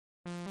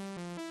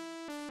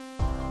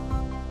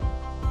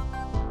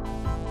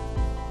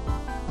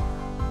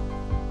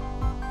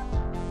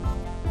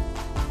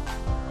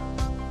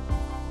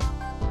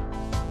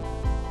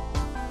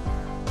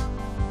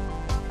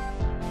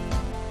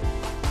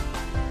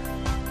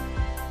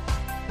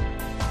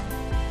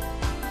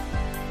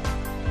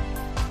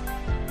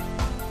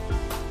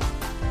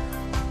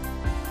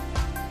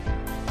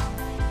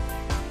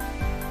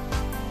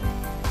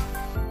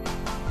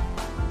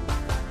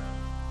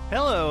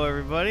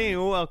everybody.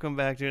 Welcome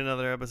back to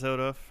another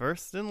episode of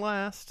First and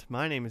Last.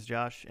 My name is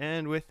Josh,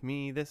 and with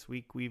me this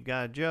week we've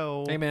got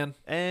Joe. Hey, man.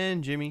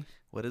 And Jimmy.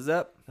 What is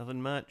up?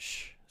 Nothing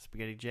much.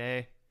 Spaghetti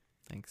J.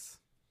 Thanks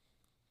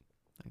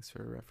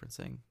for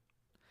referencing.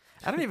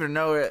 I don't even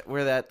know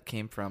where that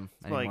came from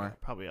anymore. Like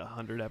probably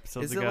 100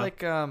 episodes is ago. Is it like,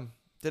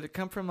 did it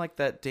come from like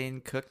that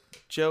Dane Cook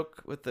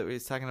joke with the,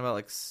 he's talking about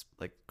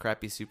like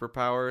crappy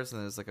superpowers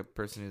and there's like a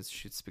person who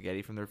shoots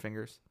spaghetti from their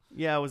fingers?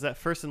 Yeah, it was that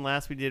First and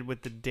Last we did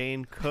with the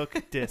Dane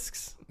Cook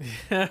discs.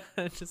 Yeah,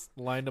 just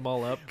lined them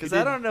all up. Because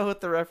I don't know what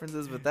the reference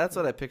is, but that's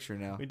what I picture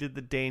now. We did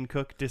the Dane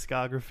Cook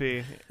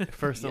discography,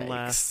 First and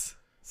Last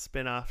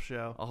spin-off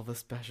show. All the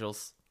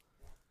specials.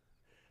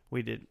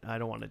 We did. I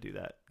don't want to do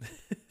that.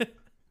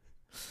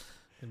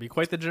 It'd be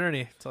quite the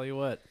journey, tell you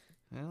what.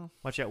 Well,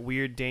 watch that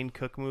weird Dane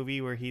Cook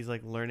movie where he's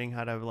like learning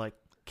how to like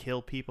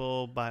kill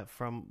people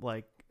from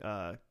like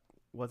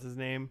what's his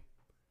name?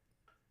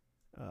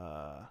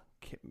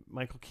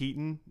 Michael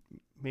Keaton.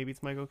 Maybe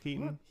it's Michael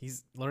Keaton. What?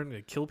 He's learning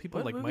to kill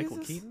people like Michael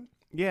Keaton?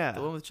 Yeah.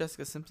 The one with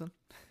Jessica Simpson?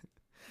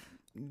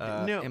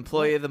 No.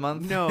 Employee of the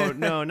Month?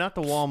 No, not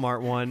the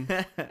Walmart one.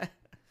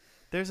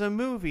 There's a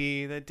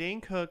movie that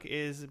Dane Cook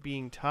is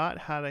being taught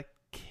how to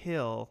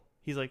kill.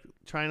 He's like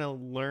trying to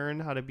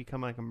learn how to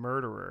become like a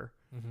murderer.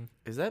 Mm-hmm.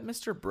 Is that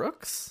Mr.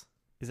 Brooks?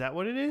 Is that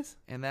what it is?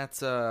 And that's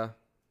Kevin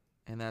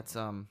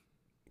Costner?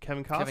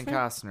 Kevin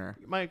Costner.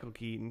 Michael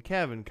Keaton,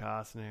 Kevin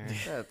Costner.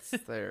 That's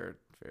their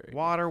very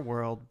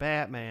Waterworld,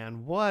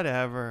 Batman,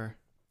 whatever.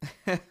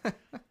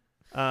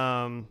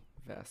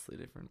 vastly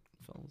different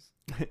films.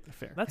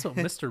 Fair. That's what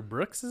Mr.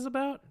 Brooks is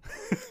about?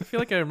 I feel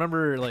like I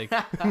remember like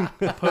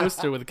a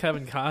poster with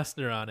Kevin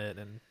Costner on it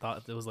and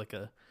thought it was like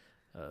a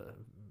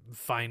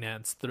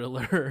finance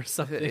thriller or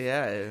something.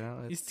 Yeah, you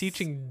know, he's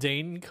teaching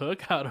Dane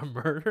Cook how to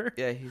murder.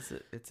 Yeah, it's a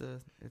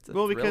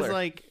well, thriller. because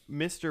like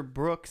Mr.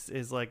 Brooks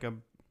is like a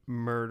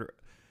murderer.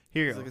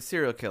 Here you he's go. like a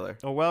serial killer.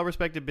 A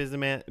well-respected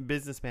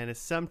businessman is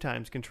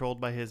sometimes controlled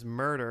by his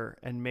murder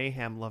and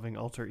mayhem-loving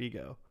alter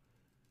ego,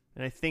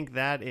 and I think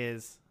that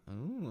is.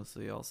 Oh, so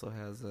he also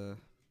has a.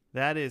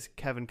 That is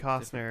Kevin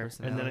Costner,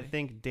 and then I personality.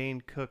 think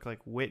Dane Cook like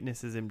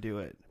witnesses him do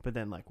it, but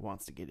then like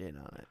wants to get in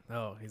on it.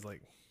 Oh, he's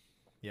like,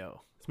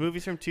 yo. This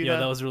movie's from 2000. Yeah,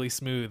 that was really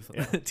smooth.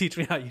 Yeah. Teach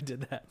me how you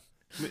did that.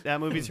 That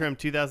movie's from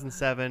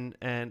 2007,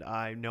 and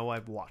I know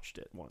I've watched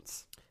it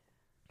once,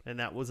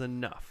 and that was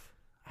enough.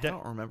 I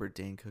don't remember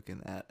Dane Cook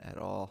in that at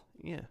all.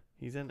 Yeah,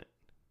 he's in it.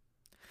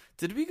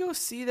 Did we go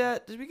see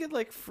that? Did we get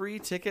like free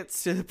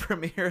tickets to the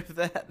premiere of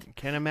that?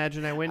 Can't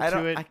imagine I went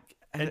to it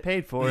and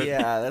paid for it.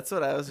 Yeah, that's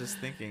what I was just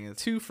thinking. Is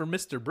 2 for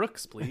Mr.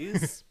 Brooks,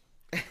 please.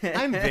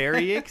 I'm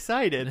very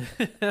excited.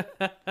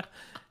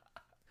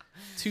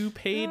 2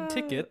 paid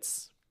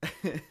tickets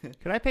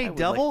Could I pay I would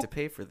double? like to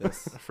pay for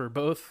this. for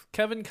both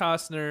Kevin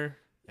Costner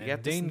You and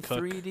got this Dane in Cook.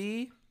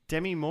 3D?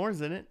 Demi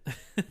Moore's in it.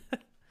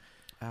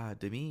 Ah,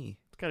 Demi.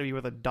 It's got to be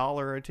worth $1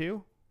 or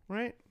 $2,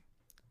 right?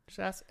 Just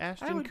ask I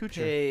Ashton would Kutcher.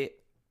 pay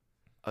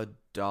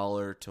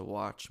 $1 to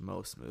watch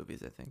most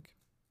movies, I think.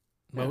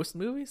 Most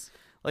movies?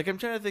 Like, I'm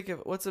trying to think of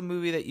what's a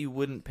movie that you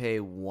wouldn't pay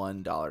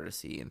 $1 to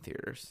see in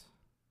theaters.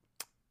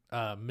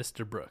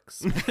 Mr.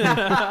 Brooks.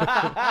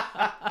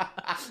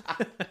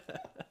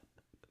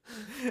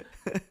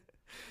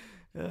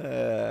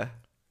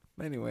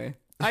 Anyway.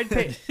 I'd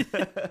pay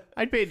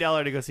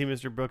 $1 to go see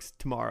Mr. Brooks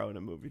tomorrow in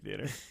a movie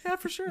theater. Yeah,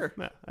 for sure.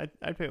 No,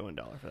 I'd pay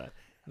 $1 for that.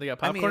 They got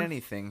I popcorn? mean,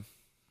 anything.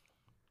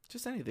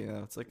 Just anything,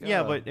 though. It's like,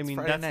 Yeah, oh, but I it's mean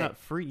Friday that's night. not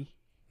free.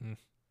 Hmm.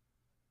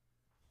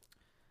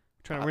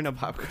 Trying to run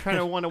Popcorn. trying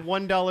to run a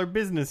 $1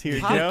 business here,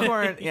 Joe.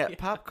 Popcorn, yeah,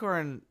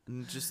 popcorn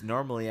just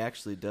normally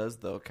actually does,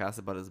 though, cost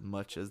about as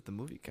much as the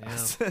movie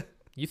costs.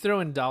 You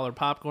throw in $1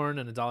 popcorn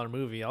and $1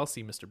 movie, I'll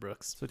see Mr.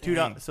 Brooks. So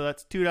Dang. $2. So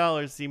that's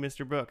 $2 to see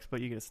Mr. Brooks, but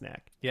you get a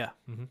snack. Yeah.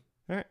 Mm-hmm.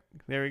 All right,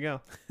 there we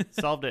go.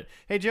 Solved it.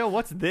 Hey Joe,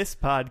 what's this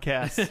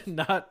podcast?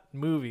 Not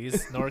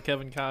movies, nor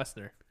Kevin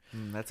Costner.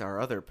 That's our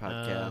other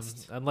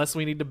podcast. Unless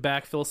we need to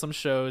backfill some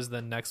shows,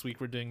 then next week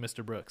we're doing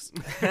Mr. Brooks.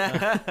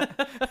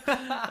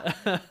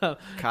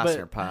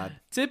 Costner Pod.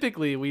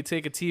 Typically, we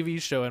take a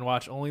TV show and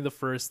watch only the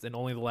first and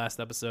only the last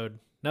episode.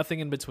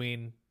 Nothing in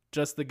between.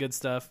 Just the good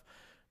stuff.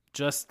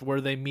 Just where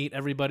they meet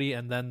everybody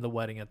and then the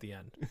wedding at the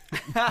end.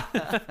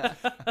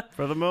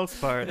 For the most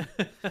part.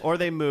 Or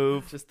they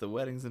move. Just the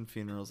weddings and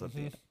funerals at the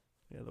end.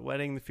 Yeah, the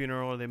wedding, the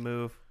funeral, or they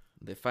move.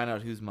 They find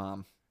out who's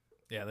mom.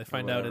 Yeah, they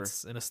find out whatever.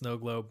 it's in a snow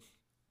globe.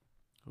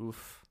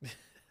 Oof.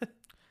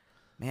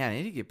 Man, I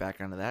need to get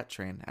back onto that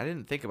train. I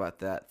didn't think about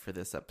that for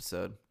this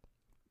episode.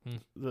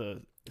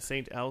 The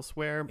Saint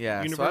Elsewhere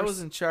Yeah, universe. so I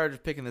was in charge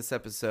of picking this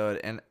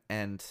episode,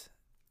 and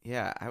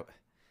yeah,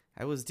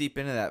 I was deep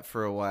into that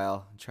for a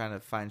while, trying to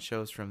find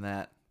shows from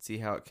that, see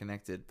how it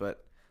connected,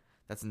 but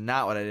that's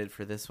not what I did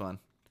for this one.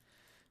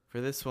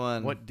 For this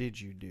one, What did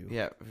you do?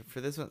 Yeah,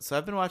 for this one, so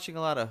I've been watching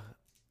a lot of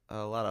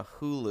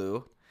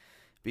Hulu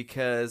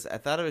because I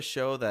thought of a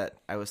show that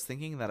I was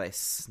thinking that I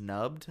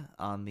snubbed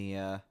on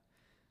the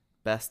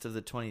Best of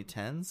the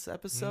 2010s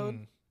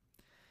episode,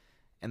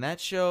 and that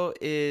show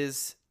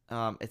is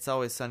It's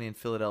Always Sunny in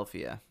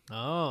Philadelphia.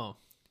 Oh.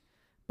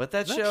 But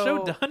that Is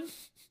show done?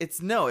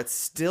 it's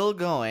still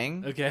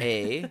going.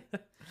 Okay. A.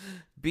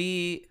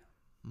 B,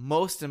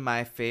 most of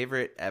my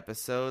favorite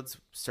episodes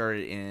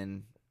started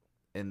in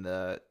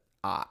the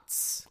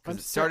aughts. Because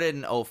it started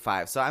in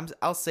 05. So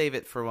I'll save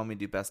it for when we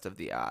do best of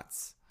the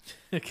aughts.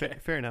 Okay.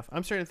 Fair enough.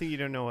 I'm starting to think you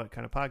don't know what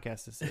kind of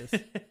podcast this is.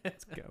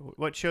 Let's go.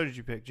 What show did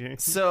you pick,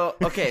 James? So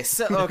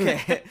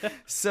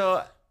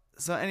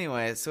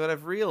anyway, so what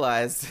I've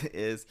realized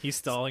is He's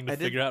stalling to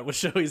figure out what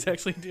show he's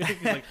actually doing.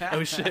 He's like,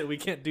 oh shit, we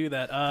can't do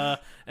that.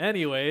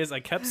 Anyways,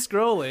 I kept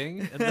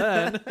scrolling and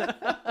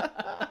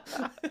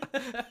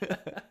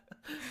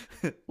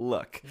then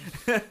look.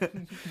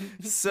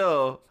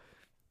 So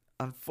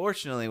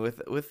unfortunately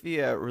with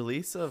the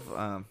release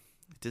of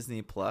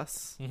Disney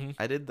Plus,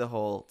 I did the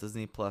whole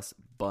Disney Plus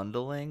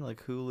bundling,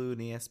 like Hulu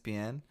and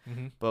ESPN.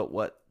 But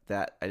what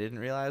that I didn't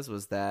realize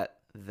was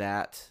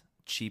that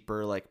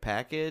cheaper like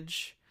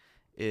package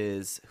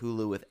is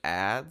Hulu with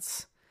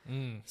ads.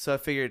 So I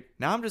figured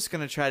now I'm just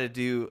gonna try to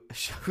do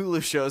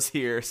Hulu shows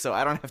here, so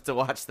I don't have to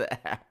watch the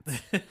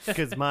ads.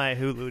 Because my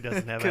Hulu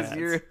doesn't have ads.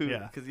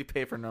 Because you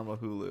pay for normal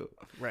Hulu,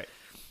 Right.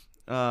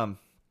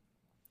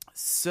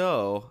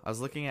 So I was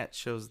looking at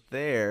shows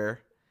there,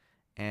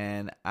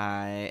 and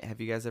have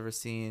you guys ever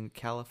seen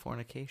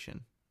Californication?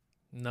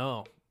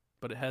 no,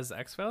 but it has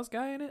X-Files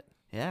guy in it.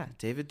 Yeah,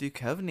 David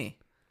Duchovny.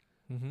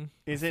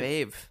 Is it?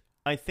 Fave.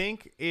 I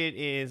think it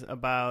is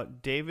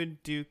about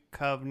David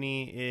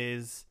Duchovny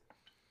is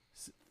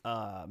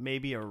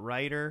maybe a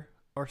writer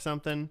or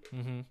something,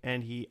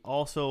 and he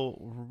also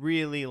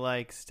really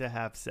likes to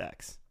have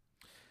sex.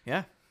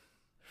 Yeah.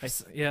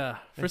 Yeah.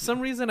 For some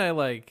reason,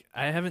 I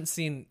haven't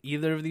seen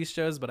either of these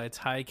shows, but I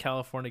tie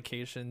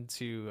Californication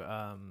to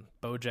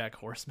BoJack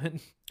Horseman.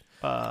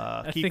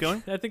 Keep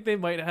going. I think they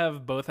might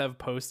both have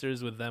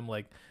posters with them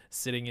like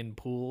sitting in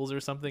pools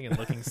or something and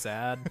looking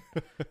sad.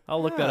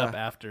 I'll look that up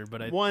after.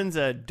 But one's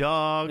a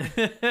dog,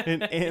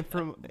 an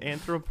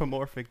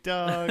anthropomorphic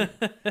dog.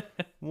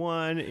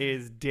 One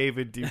is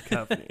David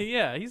Duchovny.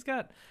 yeah,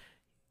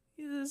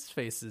 his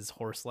face is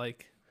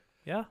horse-like.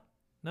 Yeah,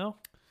 no.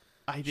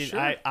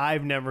 Sure.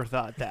 I've never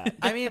thought that.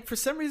 I mean, for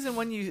some reason,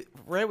 when you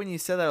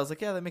said that, I was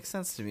like, yeah, that makes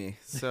sense to me.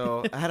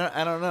 So I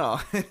don't know.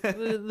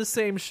 the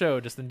same show,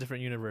 just in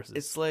different universes.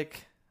 It's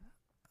like,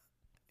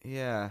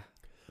 yeah,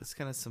 it's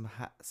kind of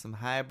some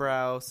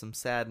highbrow, some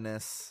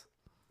sadness,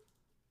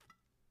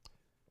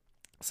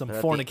 some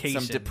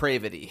fornication, some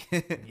depravity.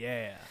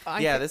 Yeah.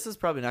 This is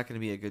probably not going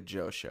to be a good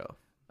Joe show.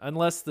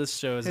 Unless this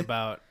show is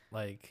about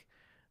like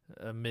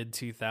a mid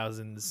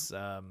 2000s.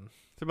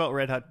 It's about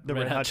Red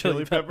Hot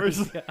Chili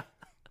Peppers. Yeah.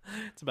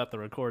 It's about the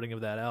recording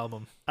of that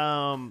album.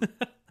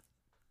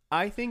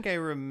 I think I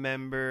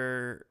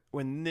remember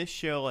when this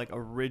show like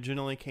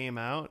originally came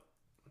out.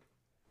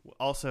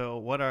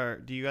 Also,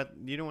 do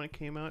you know when it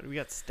came out? We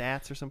got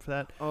stats or something for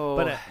that. Oh,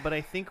 but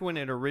I think when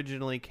it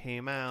originally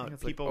came out,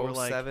 people were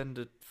like 07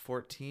 to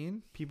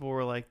 14. People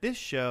were like, this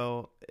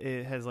show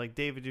it has like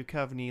David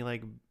Duchovny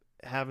like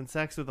having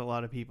sex with a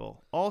lot of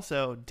people.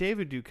 Also,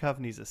 David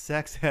Duchovny's a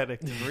sex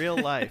addict in real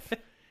life,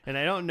 and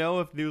I don't know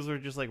if these were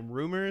just like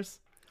rumors.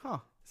 Huh?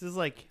 This is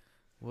like,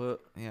 well,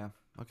 yeah,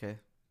 okay.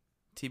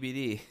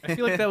 TBD. I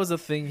feel like that was a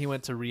thing he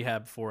went to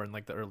rehab for in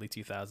like the early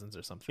 2000s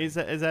or something. is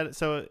that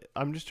so?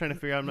 I'm just trying to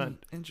figure out. I'm not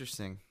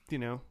interesting.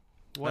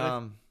 What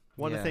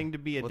a thing to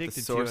be addicted what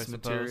the source to.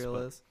 Material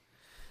is.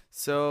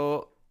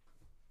 So,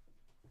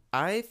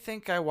 I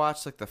think I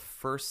watched like the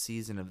first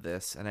season of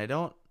this, and I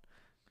don't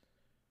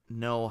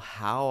know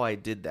how I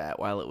did that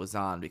while it was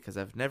on because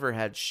I've never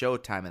had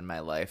Showtime in my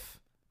life.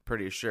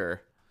 Pretty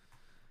sure.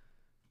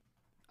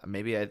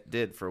 Maybe I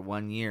did for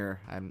 1 year.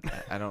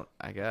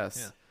 I guess.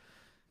 Yeah.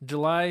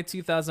 July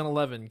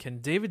 2011. Can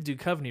David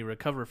Duchovny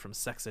recover from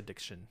sex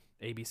addiction?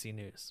 ABC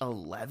News.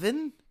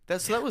 11?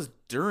 That was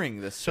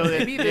during this show. So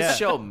Maybe this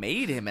show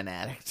made him an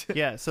addict.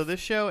 Yeah. So this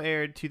show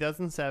aired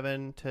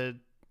 2007 to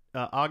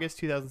August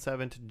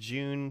 2007 to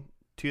June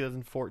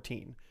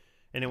 2014,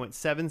 and it went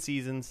 7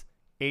 seasons,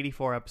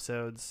 84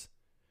 episodes.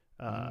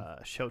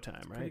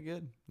 Showtime, right? Pretty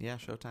good. Yeah,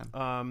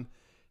 Showtime.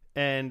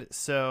 And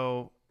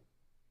so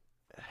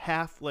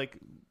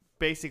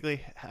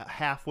basically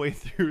halfway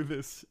through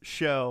this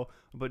show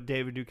about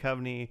David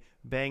Duchovny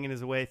banging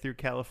his way through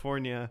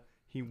California,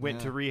 he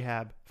went to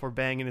rehab for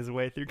banging his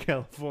way through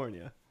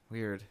California.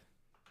 Weird.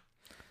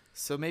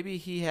 So maybe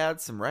he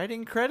had some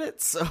writing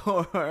credits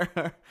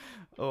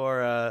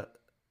or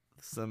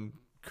some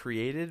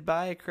created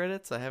by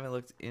credits. I haven't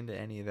looked into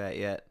any of that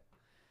yet.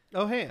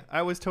 Oh, hey,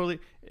 I was totally...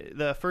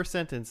 The first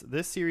sentence,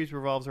 this series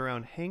revolves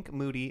around Hank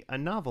Moody, a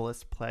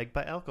novelist plagued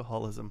by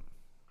alcoholism.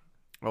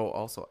 Oh,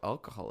 also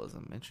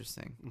alcoholism.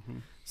 Interesting. Mm-hmm.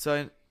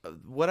 So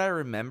what I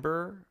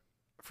remember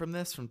from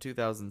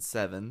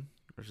 2007,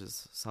 which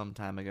is some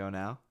time ago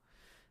now,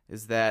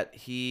 is that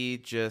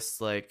he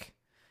just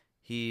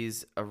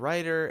he's a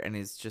writer and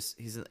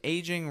he's an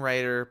aging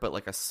writer, but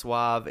like a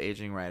suave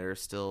aging writer,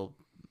 still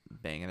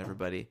banging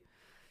everybody,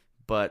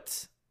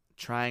 but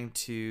trying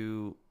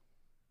to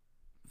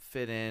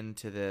fit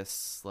into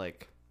this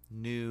like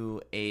new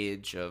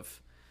age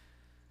of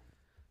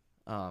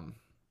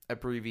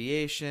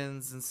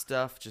abbreviations and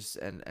stuff.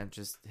 And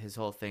just his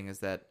whole thing is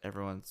that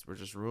we're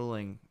just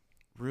ruining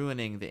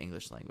the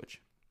English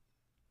language.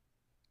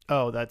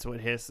 Oh, that's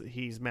what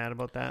he's mad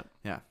about that?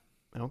 Yeah.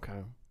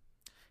 Okay.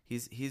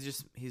 He's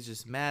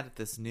just mad at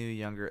this new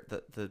younger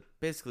the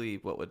basically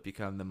what would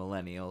become the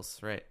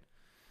millennials, right?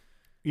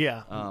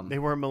 Yeah. They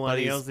weren't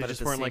millennials. They but just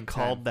at the weren't same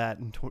called that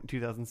in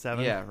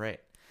 2007. Yeah, right.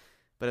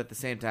 But at the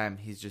same time,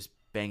 he's just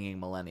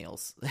banging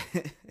millennials.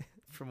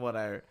 From what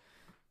I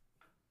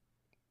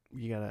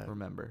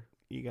remember.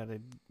 You gotta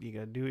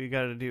do what you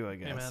gotta do, I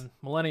guess. Hey man,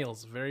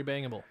 millennials, very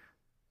bangable.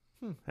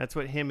 That's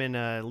what him and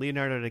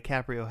Leonardo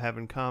DiCaprio have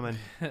in common.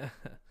 That's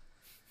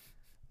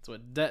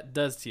what debt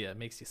does to you. It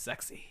makes you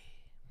sexy.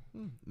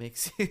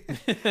 Makes you.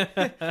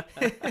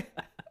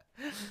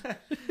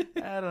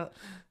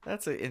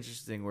 That's an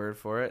interesting word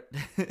for it.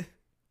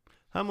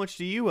 How much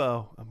do you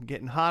owe? I'm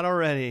getting hot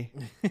already.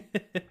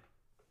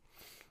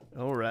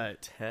 All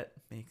right. Debt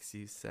makes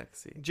you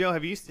sexy. Joe,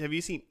 have you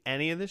seen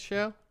any of this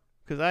show?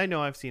 Because I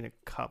know I've seen a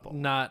couple.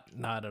 Not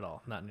at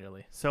all. Not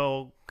nearly.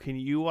 So can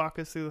you walk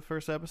us through the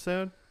first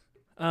episode?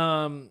 We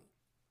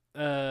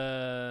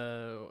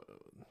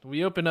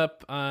open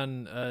up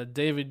on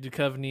David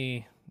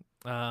Duchovny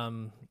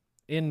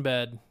in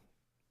bed,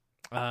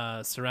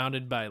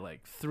 surrounded by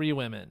like 3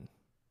 women.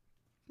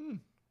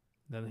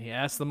 Then he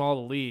asks them all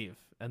to leave,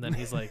 and then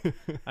he's like,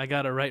 I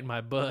gotta write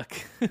my book.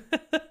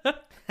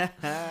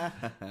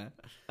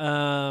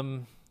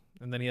 And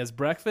then he has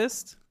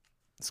breakfast,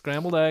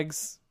 scrambled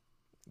eggs,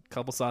 a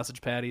couple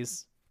sausage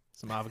patties,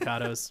 some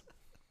avocados.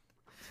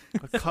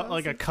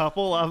 Like a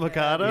couple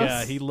avocados?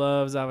 Yeah, he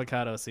loves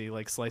avocados. So he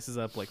like slices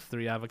up like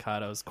 3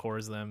 avocados,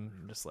 cores them,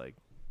 and just like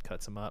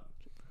cuts them up.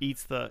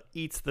 Eats the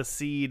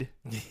seed,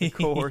 the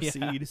core Yeah.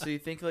 seed. So you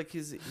think like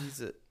he's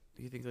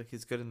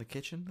good in the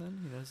kitchen then?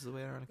 He knows his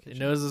way around a kitchen. He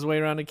knows his way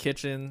around a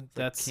kitchen.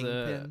 That's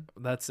Kingpin.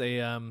 that's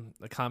a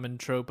common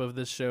trope of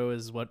this show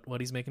is what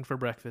he's making for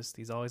breakfast.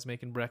 He's always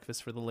making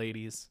breakfast for the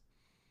ladies.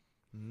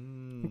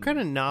 What kind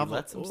of novel? He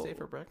lets him stay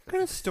for breakfast. What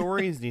kind of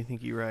stories do you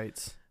think he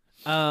writes?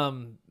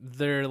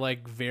 They're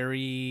like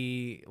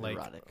very like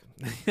Erotic.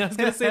 I was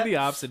gonna say the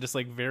opposite, just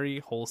like very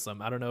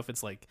wholesome. I don't know if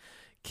it's like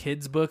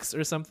kids books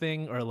or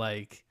something, or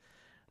like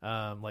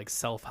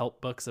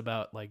self-help books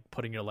about like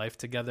putting your life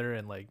together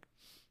and like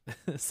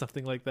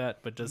something like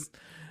that, but just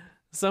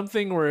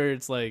something where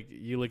it's like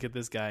you look at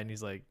this guy and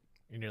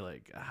you're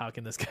like, how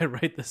can this guy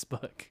write this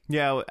book?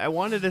 Yeah, I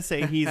wanted to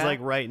say he's like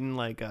writing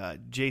like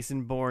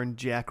Jason Bourne,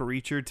 Jack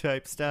Reacher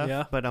type stuff,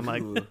 Yeah. but I'm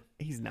like, Ooh.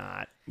 he's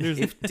not.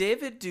 If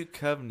David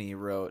Duchovny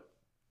wrote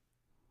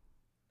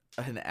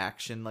an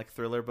action like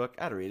thriller book,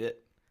 I'd read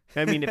it.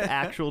 I mean, if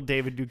actual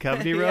David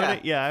Duchovny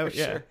wrote Yeah, it,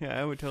 yeah, sure.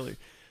 I would totally.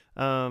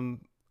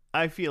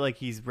 I feel like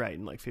he's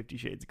writing like 50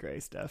 Shades of Grey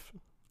stuff.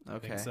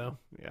 Okay. Think so.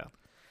 Yeah.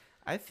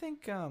 I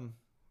think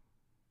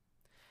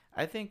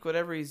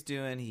whatever he's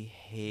doing, he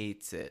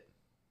hates it,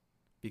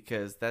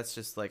 because that's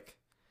just like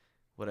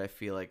what I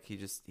feel like. He's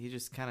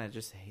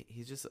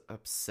just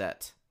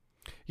upset.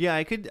 Yeah,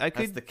 I could.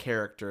 That's the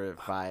character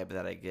vibe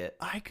that I get.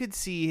 I could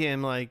see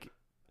him like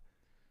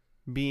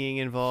being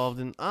involved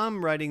in.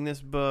 I'm writing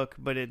this book,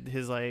 but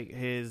his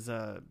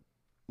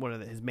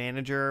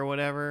manager or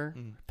whatever,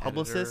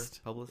 publicist.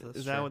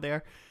 Is that what they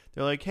are?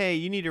 They're like, hey,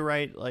 you need to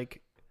write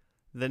like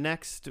the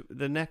next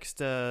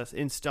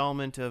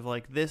installment of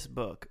like this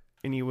book,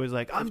 and he was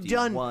like, I'm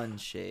done.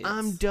 Shades.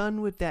 I'm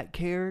done with that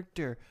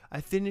character. I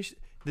finished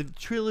the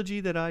trilogy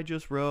that I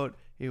just wrote.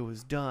 It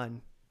was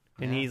done.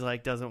 And he's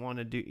like, doesn't want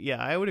to do.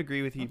 Yeah, I would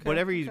agree with you. Okay,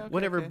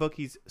 Whatever book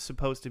he's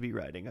supposed to be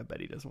writing, I bet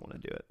he doesn't want to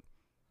do it.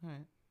 All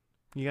right.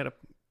 You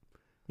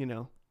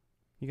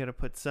gotta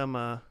put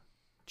some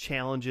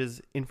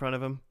challenges in front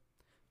of him.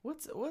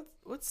 What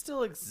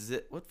still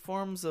exist? What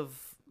forms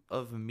of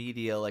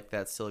media like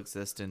that still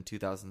exist in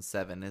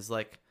 2007? Is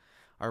like,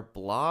 are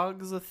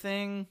blogs a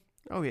thing?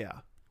 Oh yeah.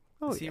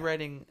 Is he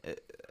writing?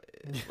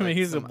 I mean,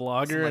 he's a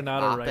blogger and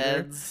not a writer.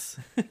 op-eds?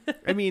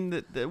 I mean,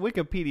 the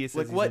Wikipedia says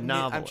Like he's what? a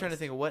novelist. I'm trying to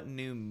think of what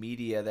new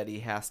media that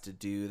he has to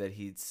do that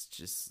he's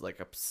just like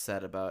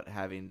upset about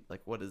having.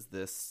 Like, what is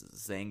this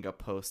Zanga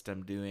post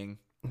I'm doing?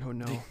 Oh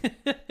no.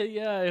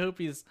 Yeah, I hope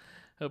he's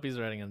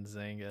writing on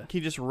Zanga. He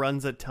just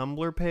runs a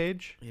Tumblr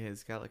page. Yeah,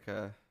 he's got like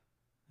a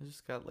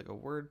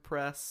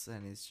WordPress,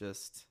 and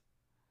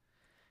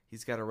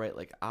he's got to write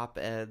like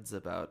op-eds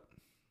about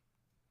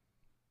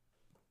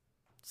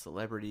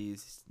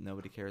celebrities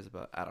nobody cares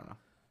about. I don't know.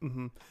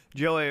 Mm-hmm.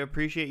 Joe, I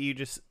appreciate you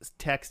just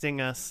texting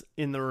us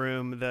in the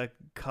room the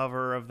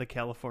cover of the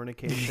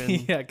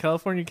Californication. Yeah,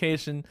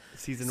 Californication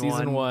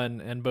season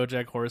 1 and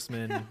BoJack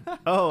Horseman.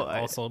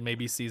 Also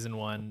maybe season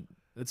 1.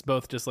 It's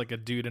both just like a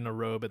dude in a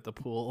robe at the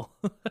pool.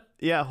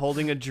 Yeah,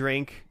 holding a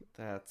drink.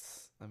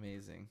 That's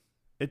amazing.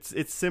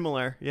 It's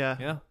similar. Yeah.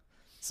 Yeah.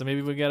 So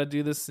maybe we got to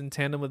do this in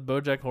tandem with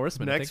BoJack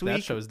Horseman. I Next think that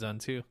week? show's done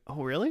too.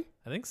 Oh really?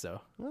 I think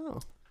so. Oh.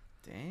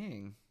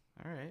 Dang.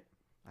 All right.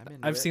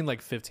 I've seen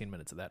like 15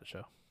 minutes of that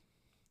show.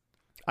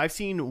 I've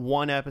seen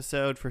one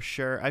episode for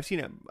sure. I've seen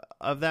it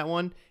of that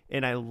one,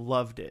 and I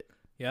loved it.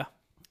 Yeah.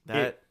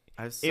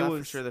 I saw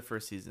for sure the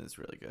first season is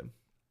really good.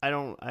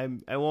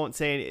 I won't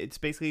say it. It's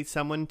basically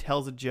someone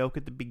tells a joke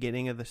at the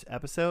beginning of this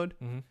episode,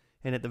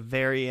 and at the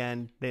very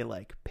end they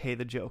like pay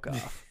the joke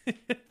off.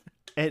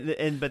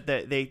 But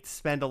they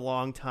spend a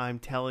long time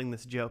telling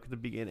this joke at the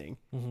beginning,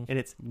 and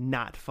it's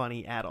not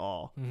funny at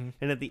all.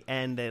 And at the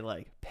end they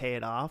like pay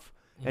it off,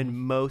 and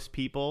most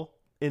people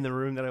in the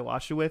room that I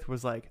watched it with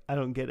was like, I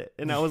don't get it.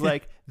 And I was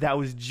like, that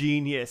was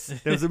genius.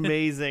 That was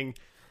amazing.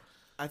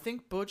 I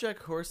think BoJack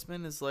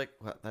Horseman is like,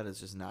 well, that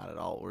is just not at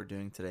all what we're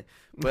doing today.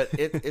 But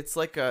it's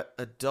like a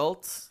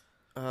adult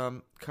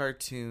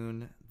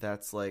cartoon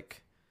that's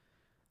like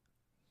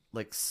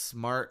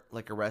smart,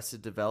 like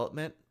Arrested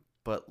Development,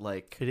 but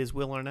like It is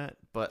Will Arnett,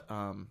 but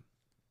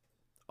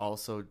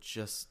also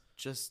just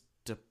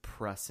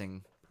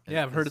depressing.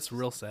 Yeah, I've heard it's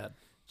real sad.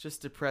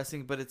 Just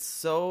depressing, but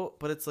it's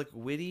like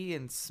witty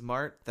and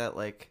smart that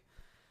like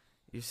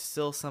you're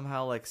still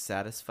somehow like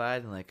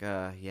satisfied and like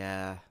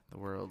yeah, the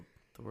world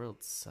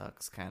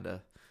sucks kind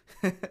of.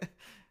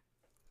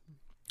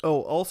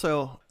 Oh,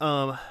 also,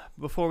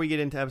 before we get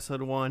into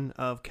episode 1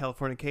 of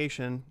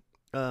Californication,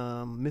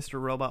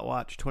 Mr. Robot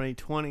Watch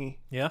 2020.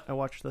 Yeah, I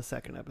watched the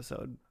second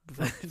episode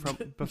from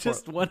before.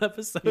 Just one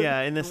episode. Yeah,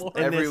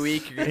 Every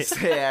week you're gonna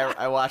say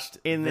I watched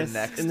the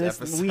next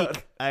episode.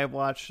 Week I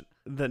watched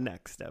the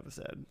next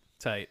episode.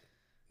 Tight.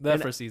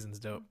 That first season's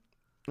dope.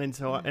 And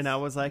so Nice, and I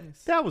was like,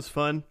 nice. that was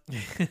fun.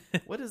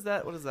 What is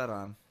that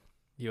on?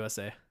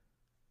 USA.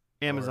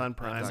 Amazon Or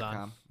Prime.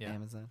 Amazon. Yeah.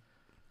 Amazon.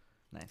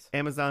 Nice.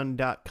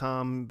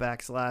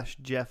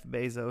 Amazon.com/Jeff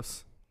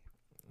Bezos.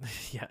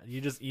 Yeah, you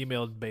just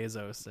emailed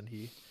Bezos and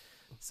he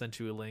sent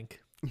you a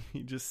link.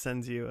 He just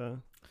sends you a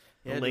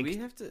Yeah, link.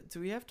 do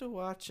we have to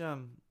watch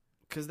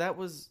cuz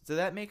did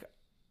that make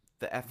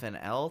the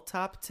FNL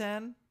top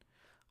 10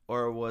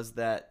 or was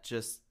that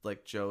just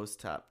like Joe's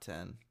top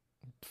 10?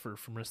 For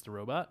Mr.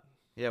 Robot?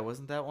 Yeah,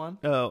 wasn't that one?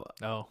 Oh,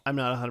 Oh. I'm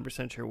not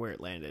 100% sure where it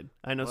landed.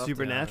 I know We'll have to-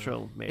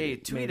 Supernatural made Hey,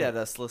 it. tweet made at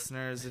us,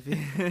 listeners, if you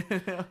know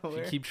If you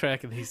where. keep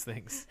track of these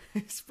things.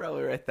 Just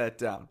probably write that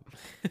down.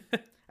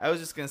 I was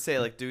just gonna say,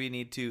 like, do we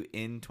need to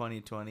in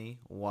 2020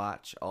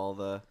 watch all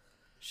the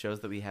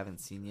shows that we haven't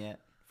seen yet?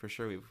 For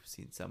sure, we've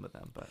seen some of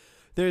them, but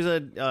There's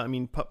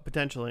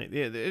potentially.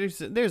 Yeah, there's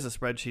a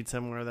spreadsheet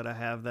somewhere that I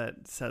have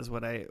that says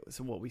what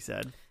we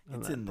said. On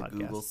it's that in the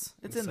podcast. Googles.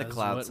 It's in the Says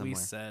cloud what somewhere. we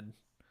said.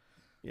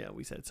 Yeah,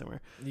 we said it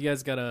somewhere. You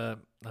guys got a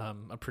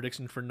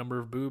prediction for number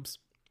of boobs?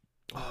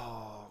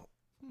 Oh,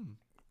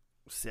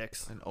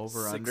 6. An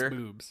over 6 under.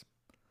 boobs.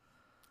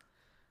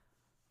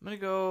 I'm gonna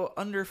go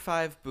under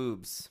 5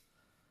 boobs.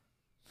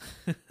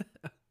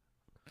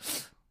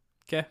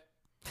 Okay.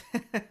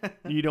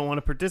 You don't want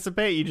to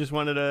participate. You just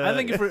wanted to. I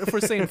think if we're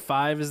saying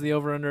 5 is the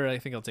over under, I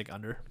think I'll take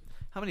under.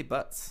 How many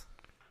butts?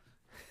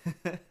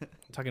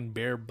 Talking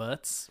bare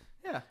butts.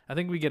 Yeah. I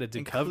think we get a Duchovny.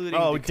 Including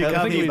Oh, Duchovny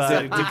I think we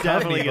Duchovny did butt. Duchovny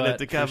Definitely get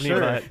butt, a for Duchovny sure.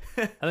 butt.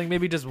 I think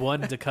maybe just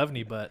one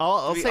Duchovny butt.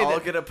 I'll we say all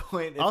that. get a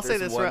point. If I'll say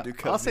there's this. one Right,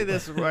 Duchovny I'll say butt.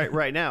 this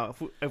right now.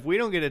 If we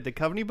don't get a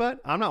Duchovny butt,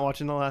 I'm not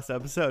watching the last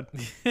episode.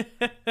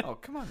 Oh,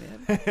 come on,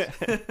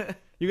 man.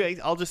 You guys,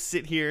 I'll just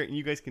sit here and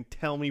you guys can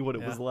tell me what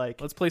it Yeah. was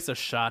like. Let's place a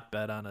shot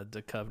bet on a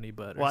Duchovny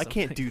butt. Well, I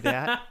can't do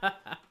that. Oh,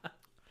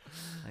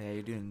 yeah,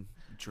 you're doing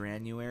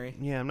January.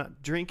 Yeah, I'm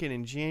not drinking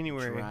in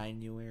January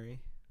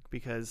January.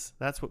 because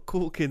that's what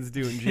cool kids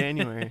do in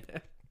January.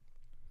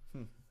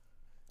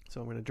 So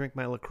I'm going to drink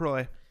my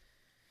LaCroix,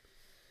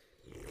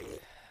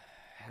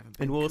 Haven't been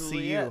and we'll cool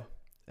see yet. you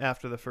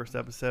after the first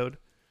episode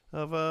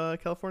of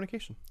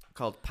Californication.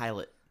 Called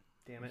Pilot.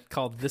 Damn it.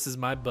 Called This Is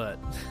My Butt.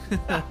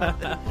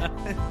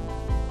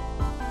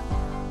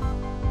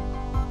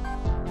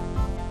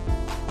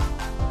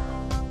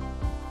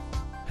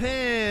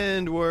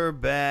 And we're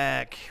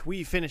back.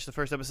 We finished the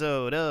first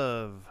episode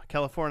of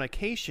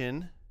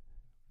Californication,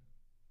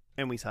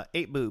 and we saw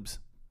 8 boobs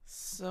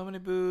So many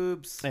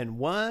boobs. and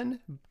 1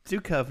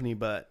 Duchovny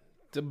butt.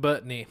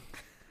 Dubuttney.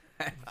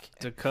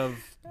 Ducov.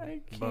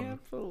 I Bum.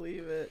 can't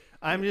believe it.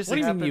 I'm just What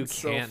do you mean you happened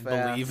so can't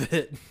fast. believe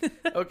it?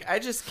 Okay, I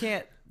just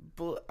can't.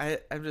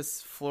 I'm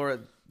just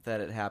floored that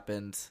it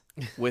happened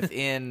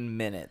within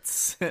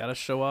minutes, Gotta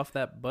show off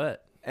that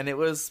butt. and it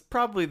was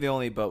probably the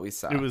only boat we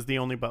saw. It was the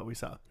only butt we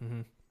saw.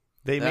 Mm-hmm.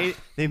 They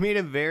made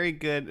a very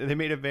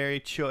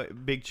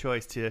big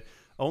choice to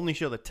only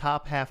show the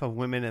top half of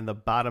women and the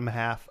bottom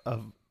half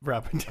of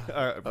Robert Downey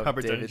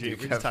David Jr. We're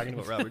Duchovny. just talking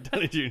about Robert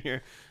Downey Jr.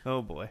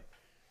 Oh boy,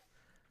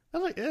 I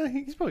was like, yeah,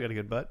 he's probably got a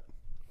good butt.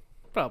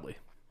 Probably.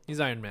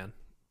 He's Iron Man.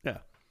 Yeah.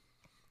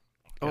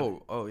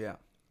 Oh yeah,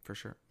 for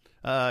sure.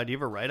 Do you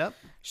have a write up?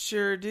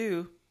 Sure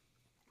do.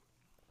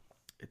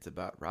 It's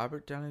about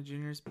Robert Downey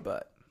Jr.'s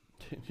butt.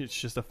 It's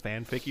just a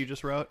fanfic you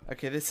just wrote.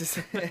 Okay, this is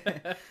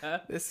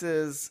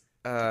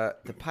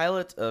the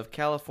pilot of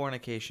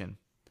Californication.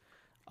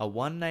 A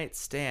one-night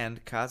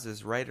stand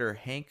causes writer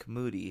Hank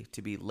Moody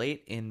to be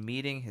late in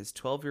meeting his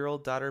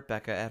 12-year-old daughter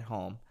Becca at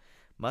home,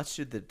 much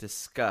to the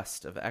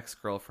disgust of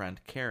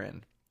ex-girlfriend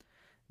Karen.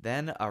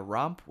 Then a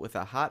romp with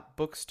a hot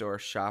bookstore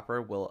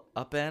shopper will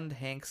upend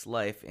Hank's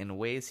life in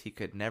ways he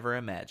could never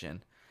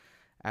imagine.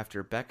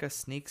 After Becca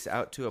sneaks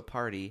out to a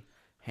party,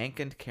 Hank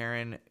and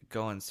Karen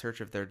go in search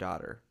of their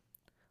daughter.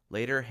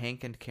 Later,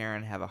 Hank and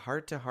Karen have a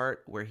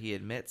heart-to-heart where he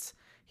admits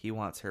he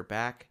wants her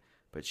back,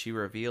 but she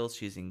reveals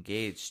she's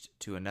engaged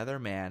to another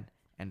man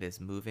and is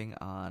moving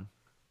on.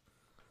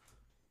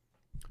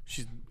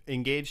 She's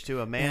engaged to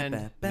a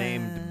man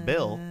named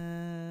Bill.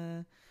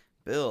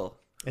 Bill.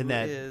 In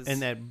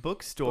that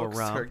bookstore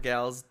Bookstore romp.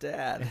 gal's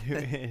dad.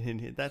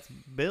 And that's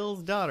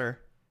Bill's daughter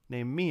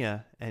named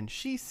Mia, and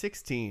she's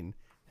 16.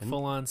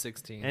 Full on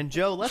 16. And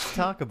Joe, let's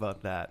talk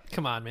about that.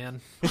 Come on,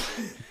 man.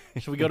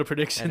 Should we go to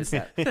predictions?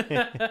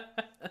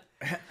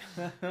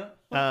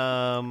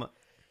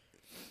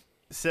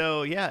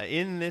 So yeah,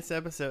 in this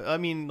episode, I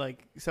mean,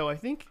 like, so I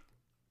think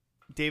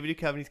David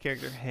Duchovny's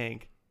character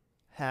Hank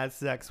has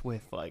sex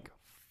with like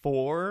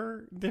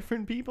 4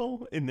 different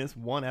people in this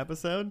one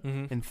episode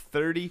in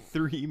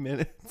 33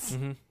 minutes.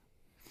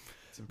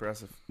 It's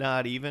impressive.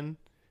 Not even.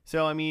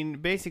 So I mean,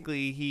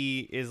 basically,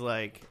 he is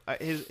like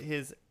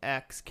his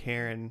ex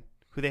Karen,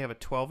 who they have a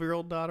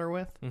 12-year-old daughter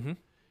with, and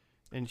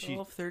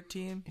 12,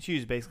 13. she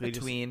was basically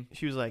Between.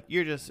 she was like,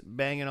 "You're just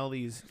banging all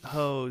these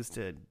hoes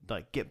to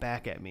like get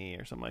back at me"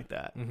 or something like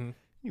that.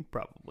 He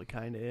probably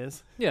kind of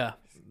is. Yeah,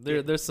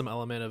 there's some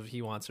element of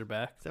he wants her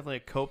back. It's definitely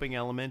a coping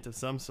element of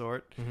some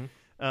sort.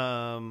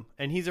 And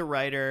he's a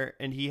writer,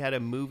 and he had a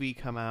movie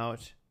come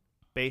out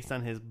based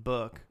on his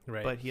book,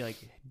 Right. but he like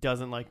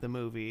doesn't like the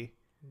movie.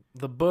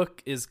 The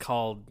book is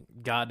called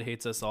God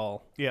Hates Us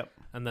All. Yep.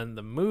 And then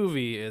the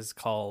movie is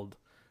called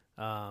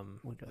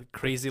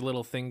Crazy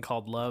Little Thing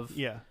Called Love.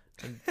 Yeah.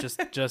 And just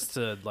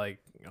to like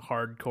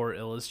hardcore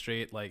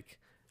illustrate like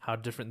how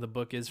different the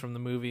book is from the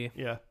movie.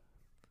 Yeah.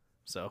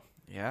 So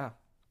Yeah.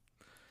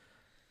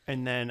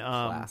 And then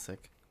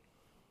Classic.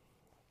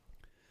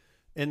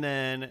 And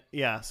then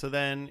so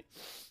then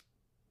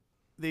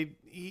I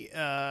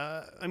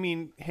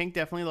mean, Hank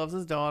definitely loves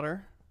his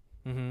daughter,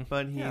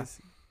 but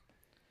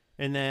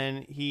and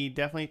then he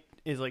definitely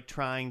is like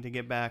trying to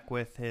get back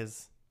with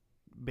his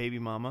baby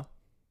mama,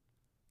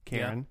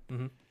 Karen.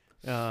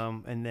 Yeah.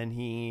 And then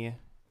he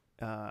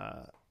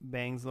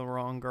bangs the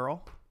wrong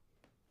girl.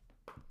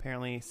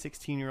 Apparently, a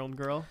 16-year-old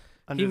girl.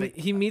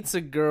 He meets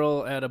a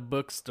girl at a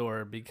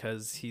bookstore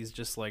because he's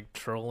just like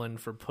trolling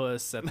for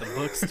puss at the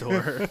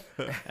bookstore,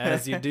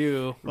 as you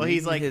do. Well,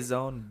 he's like his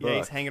own book. Yeah,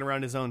 he's hanging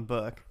around his own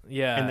book.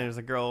 Yeah. And there's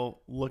a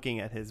girl looking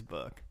at his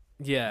book.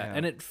 Yeah,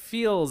 and it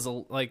feels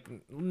like,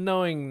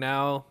 knowing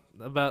now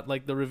about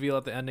like the reveal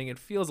at the ending, it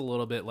feels a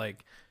little bit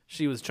like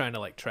she was trying to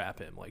like trap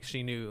him. Like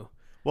she knew.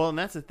 Well, and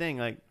that's the thing.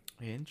 Like,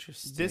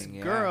 interesting. this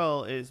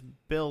girl is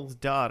Bill's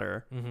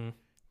daughter,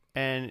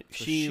 and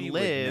So she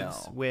would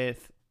lives know.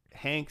 with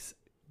Hank's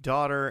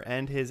daughter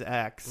and his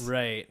ex.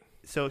 Right.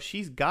 So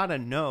she's got to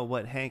know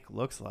what Hank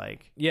looks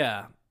like.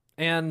 Yeah.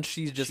 And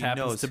she just happens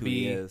knows to who be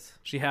he is.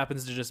 She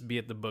happens to just be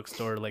at the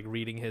bookstore, like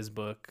reading his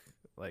book,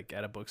 like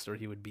at a bookstore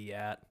he would be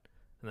at,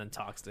 and then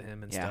talks to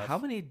him and stuff. How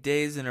many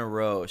days in a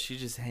row is she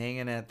just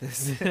hanging at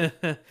this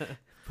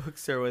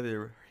bookstore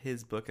with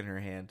his book in her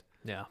hand?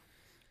 Yeah.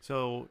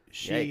 So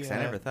she. Yikes, I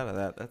never thought of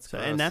that. That's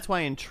gross. And that's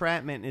why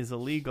entrapment is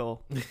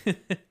illegal. You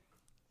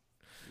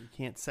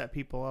can't set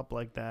people up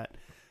like that.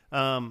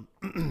 So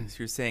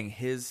you're saying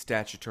his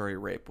statutory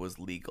rape was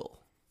legal?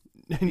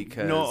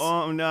 Because no,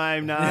 I'm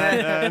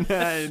not.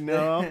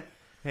 No.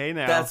 Hey,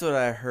 now. that's what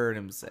I heard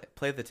him say.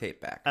 Play the tape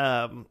back.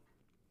 I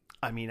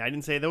mean, I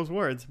didn't say those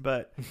words,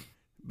 but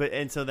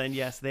and so then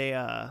yes, they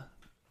have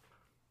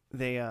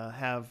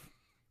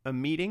a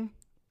meeting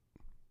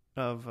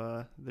of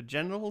the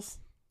generals.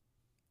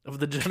 Of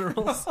the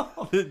generals.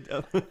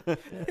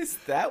 Is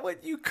that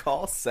what you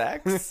call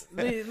sex?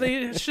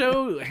 They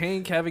show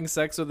Hank having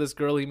sex with this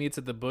girl he meets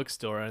at the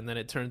bookstore, and then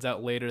it turns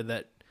out later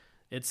that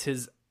it's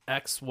his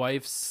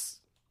ex-wife's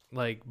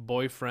like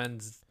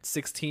boyfriend's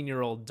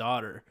 16-year-old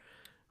daughter.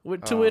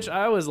 To which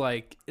I was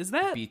like, is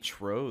that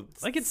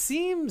betrothed? like, it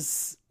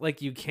seems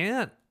like you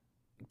can't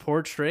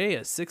portray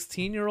a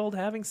 16-year-old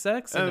having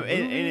sex in a movie.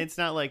 And it's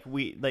not like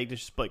we like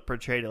just like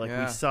portrayed it like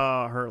we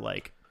saw her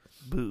like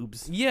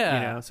boobs. Yeah.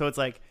 You know? So it's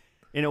like,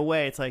 in a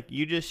way, it's like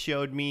you just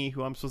showed me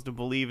who I'm supposed to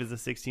believe is a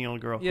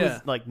 16-year-old girl. Yeah.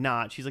 Who's like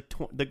not. She's like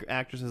the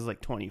actress is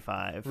like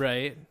 25.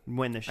 Right.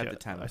 When the show At the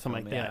time or of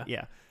something like filming. that.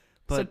 Yeah.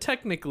 So But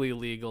technically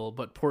legal,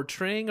 but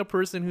portraying a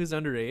person who's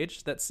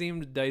underage, that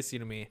seemed dicey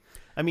to me.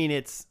 I mean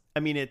it's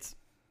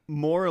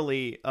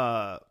morally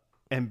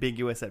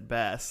ambiguous at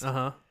best.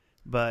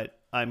 But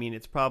I mean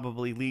it's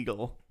probably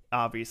legal,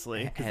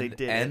 obviously, because they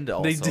did and it.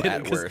 also They did it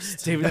at 'cause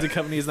worst. David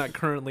Duchovny is not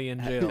currently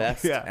in jail.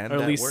 Best Yeah. and Or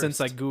at at least worst.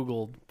 since I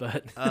Googled,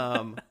 but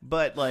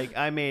But like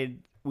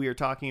we were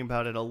talking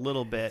about it a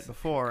little bit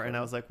before, and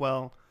I was like,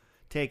 well,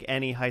 take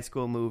any high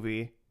school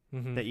movie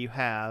that you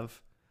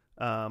have.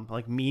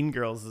 Like Mean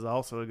Girls is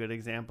also a good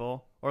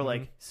example, or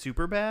like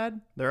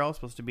Superbad. They're all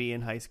supposed to be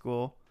in high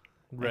school.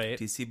 right.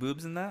 Do you see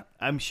boobs in that?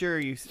 I'm sure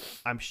you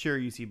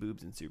see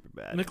boobs in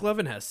Superbad.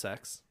 McLovin has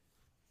sex.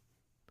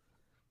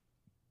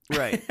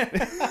 Right.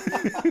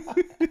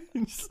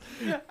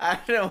 I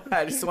don't know.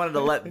 I just wanted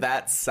to let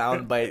that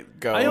soundbite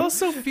go. I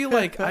also feel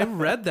like I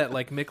read that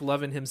like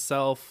McLovin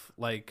himself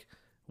like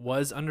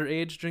was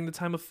underage during the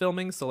time of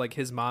filming, so like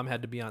his mom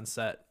had to be on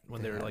set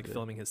when they were like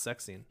filming his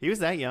sex scene. He was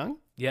that young?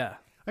 Yeah.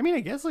 I mean,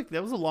 I guess like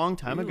that was a long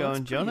time He ago, looks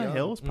and pretty Jonah young.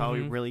 Hill was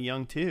probably really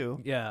young too.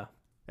 Yeah.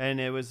 And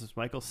it was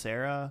Michael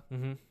Cera.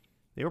 Mm-hmm.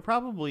 They were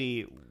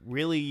probably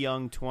really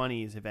young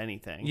 20s, if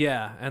anything.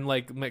 Yeah, and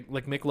like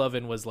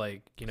McLovin was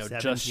like, you know,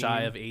 17. just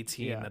shy of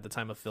 18 Yeah. at the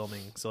time of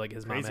filming, so like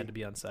his mom Crazy. had to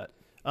be on set.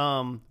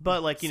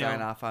 But like, you Sign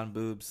know, off on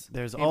boobs.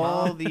 there's Hey,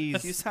 all Mom,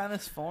 these. you sign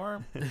this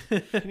form?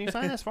 Can you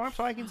sign this form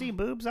so I can see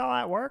boobs all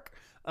at work?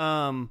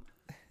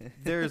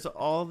 There's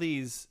all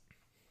these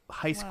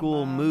high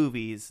school Mom.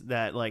 movies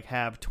that like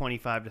have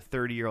 25 to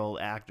 30-year-old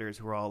actors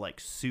who are all like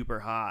super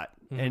hot,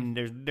 and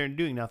they're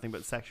doing nothing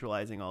but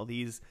sexualizing all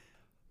these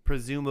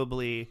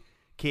presumably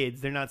kids.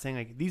 They're not saying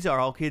like these are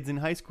all kids in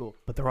high school,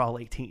 but they're all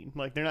 18.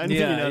 Like they're not,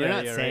 they're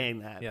not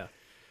saying that. Yeah.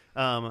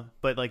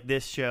 But like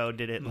this show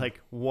did it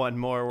like one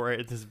more where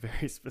it just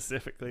very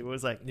specifically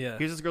was like, Yeah.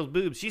 here's this girl's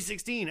boobs. She's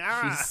 16.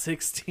 Ah! She's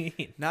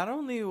 16. Not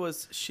only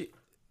was she,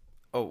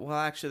 oh well,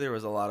 actually there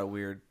was a lot of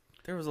weird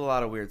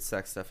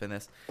sex stuff in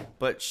this,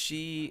 but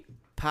she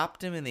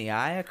popped him in the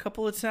eye a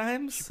couple of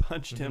times,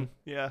 Punched him.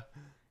 Yeah.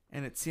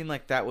 and it seemed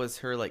like that was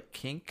her like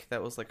kink.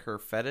 That was like her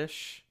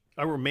fetish.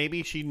 Or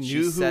maybe she knew She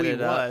who set he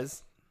it up.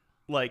 was.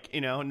 Like,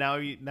 you know, now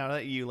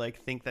that you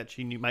like think that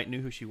she might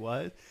knew who she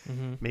was,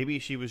 maybe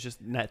she was just,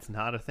 that's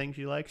not a thing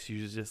she likes.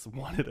 She just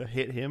wanted to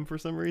hit him for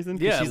some reason.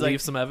 Yeah, she's leave like,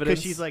 some evidence.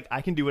 Because she's like,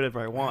 I can do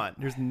whatever I want.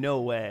 There's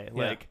no way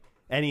like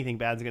anything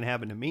bad's gonna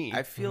happen to me.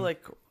 I feel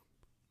like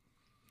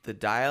the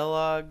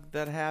dialogue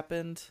that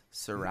happened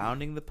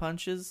surrounding the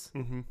punches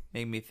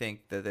made me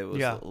think that there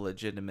was a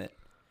legitimate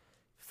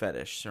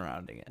fetish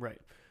surrounding it.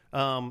 Right.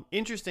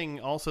 Interesting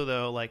also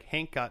though, like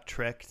Hank got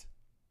tricked,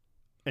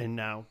 and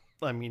now,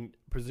 I mean,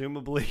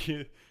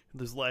 presumably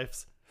his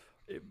life's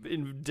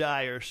in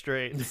dire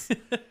straits.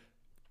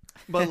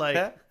 But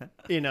like,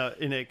 in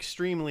an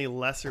extremely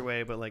lesser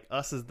way, but like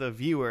us as the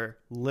viewer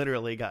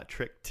literally got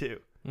tricked too.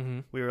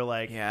 We were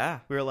like,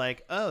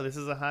 oh, this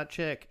is a hot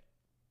chick,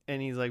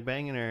 and he's like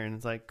banging her, and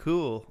it's like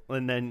cool.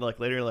 And then like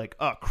later, like,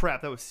 oh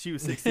crap, she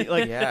was 16.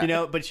 Like, you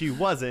know, but she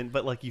wasn't.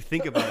 But like you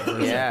think about it for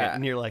a second,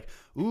 and you're like,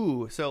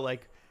 ooh, so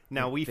like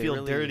now we They feel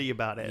really- dirty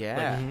about it.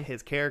 Yeah. Like,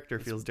 his character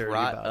feels dirty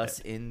Brought about us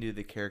it. into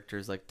the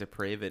character's like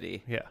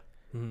depravity, Yeah.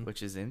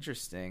 which is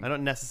interesting. I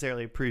don't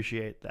necessarily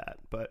appreciate that,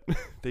 but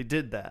they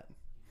did that.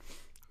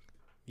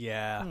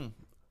 Yeah.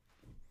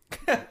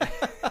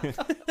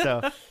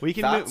 So we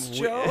can Thoughts,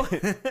 Joe?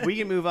 we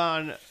can move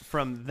on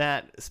from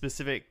that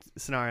specific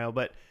scenario,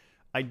 but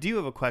I do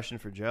have a question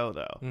for Joe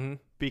though,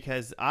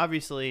 because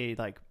obviously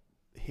like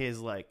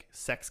his like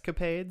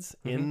sexcapades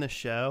in the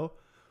show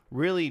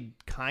really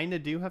kind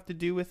of do have to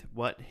do with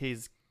what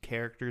his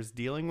character's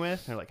dealing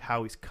with, or like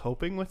how he's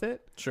coping with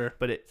it. Sure.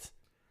 But it's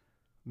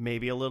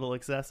maybe a little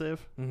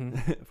excessive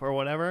for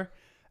whatever.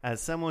 As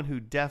someone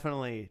who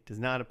definitely does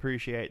not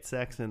appreciate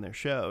sex in their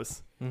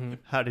shows,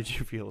 how did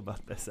you feel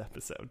about this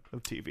episode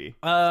of TV?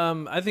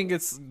 I think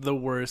it's the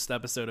worst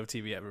episode of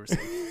TV I've ever seen.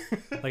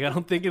 Like, I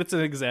don't think it's an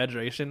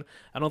exaggeration.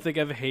 I don't think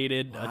I've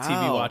hated a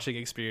TV watching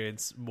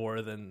experience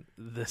more than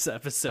this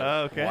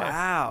episode. Okay.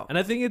 Wow. And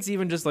I think it's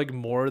even just like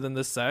more than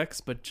the sex,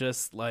 but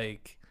just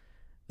like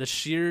the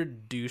sheer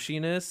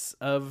douchiness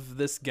of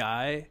this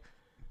guy.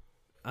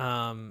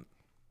 And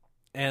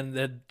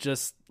that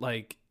just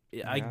like,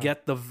 I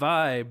get the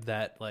vibe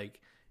that like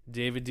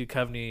David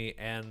Duchovny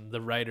and the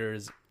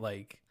writers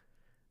like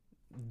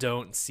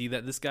don't see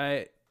this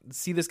guy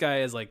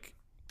as like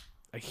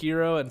a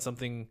hero and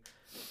something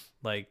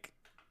like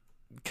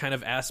kind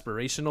of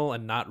aspirational,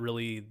 and not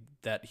really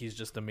that he's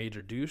just a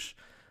major douche.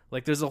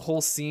 Like there's a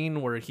whole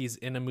scene where he's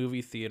in a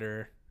movie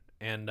theater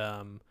and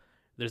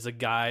there's a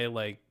guy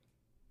like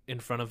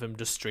in front of him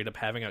just straight up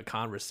having a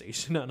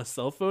conversation on a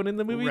cell phone in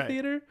the movie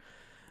theater.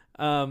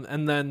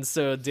 And then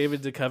so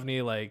David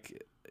Duchovny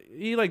like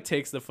he like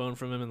takes the phone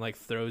from him and like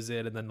throws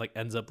it, and then like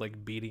ends up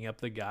like beating up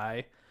the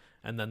guy,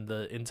 and then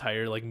the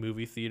entire like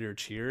movie theater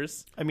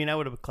cheers. I mean, I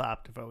would have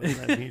clapped if I was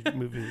in that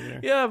movie theater.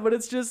 Yeah, but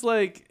it's just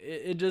like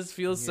it just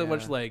feels so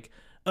much like,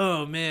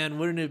 oh man,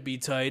 wouldn't it be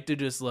tight to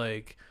just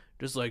like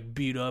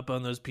beat up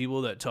on those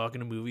people that talk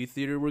in a movie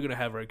theater? We're gonna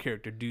have our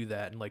character do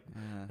that, and like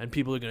and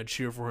people are gonna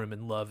cheer for him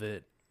and love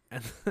it.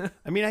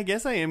 I mean, I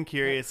guess I am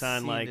curious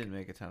on like didn't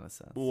make a ton of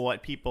sense.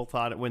 what people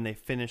thought when they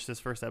finished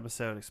this first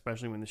episode,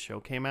 especially when the show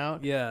came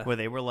out. Yeah. Where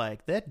they were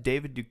like, that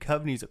David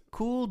Duchovny's a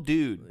cool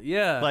dude.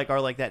 Yeah. Like,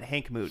 or like that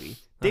Hank Moody.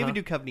 David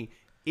Duchovny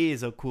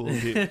is a cool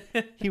dude.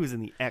 He was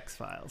in the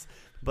X-Files.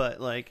 But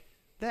like,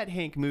 that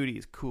Hank Moody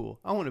is cool.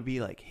 I want to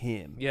be like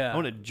him. Yeah. I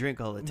want to drink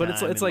all the time. But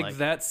it's and, like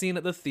that scene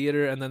at the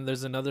theater, and then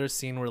there's another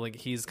scene where like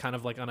he's kind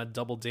of like on a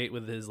double date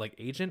with his like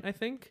agent, I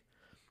think.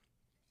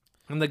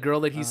 And the girl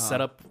that he's set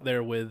up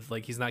there with,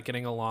 like, he's not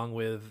getting along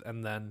with,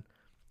 and then...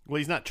 Well,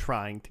 he's not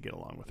trying to get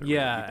along with her.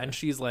 Yeah, really, and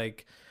she's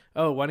like,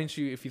 oh, why don't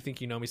you, if you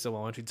think you know me so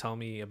well, why don't you tell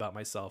me about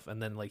myself?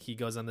 And then, like, he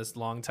goes on this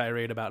long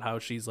tirade about how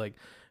she's, like,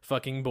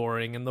 fucking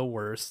boring and the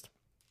worst.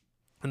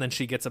 And then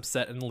she gets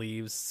upset and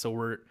leaves, so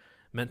we're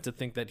meant to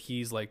think that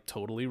he's like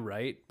totally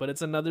right, but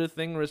it's another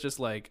thing where it's just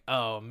like,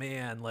 oh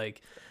man,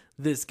 like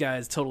this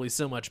guy's totally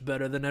so much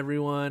better than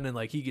everyone, and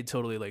like he could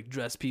totally like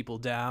dress people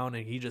down,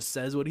 and he just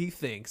says what he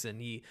thinks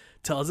and he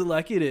tells it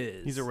like it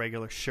is. He's a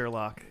regular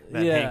Sherlock,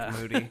 that Yeah.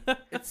 Hank Moody.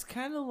 It's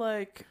kind of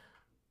like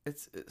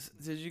it's.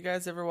 Did you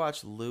guys ever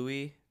watch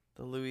Louis,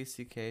 the Louis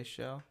C.K.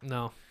 show?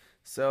 No.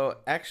 So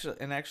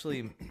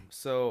actually,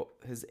 so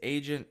his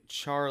agent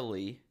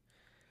Charlie's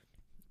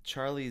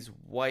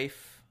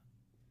wife,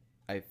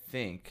 I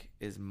think,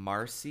 is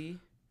Marcy.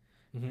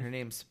 Mhm. Her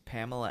name's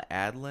Pamela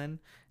Adlin,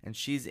 and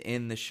she's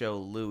in the show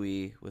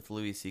Louis with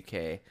Louis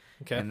C.K.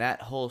 Okay. And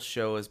that whole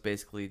show is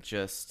basically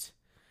just,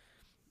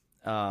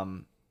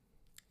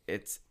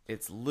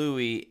 it's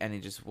Louis, and he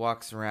just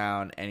walks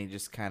around, and he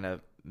just kind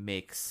of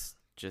makes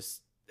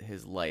just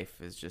his life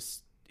is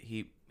just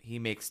he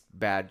makes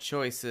bad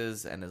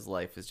choices, and his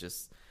life is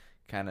just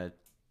kind of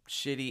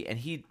shitty, and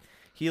he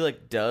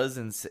like does,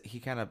 and he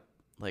kind of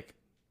like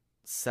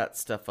sets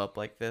stuff up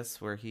like this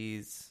where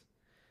he's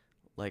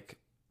like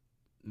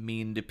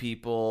mean to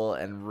people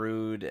and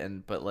rude,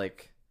 and but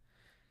like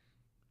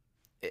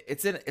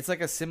it's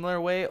like a similar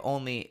way,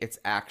 only it's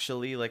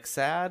actually like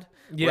sad.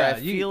 Yeah, where I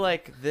feel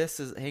like this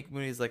is Hank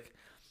Moody's like,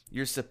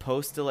 you're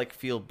supposed to like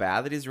feel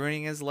bad that he's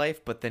ruining his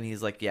life, but then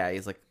he's like,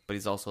 but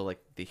he's also like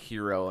the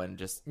hero and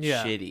just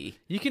shitty.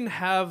 You can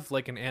have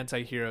like an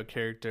anti-hero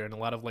character, and a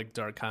lot of like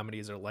dark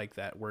comedies are like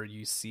that, where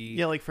you see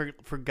Yeah, like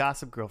for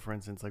Gossip Girl, for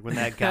instance, like when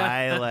that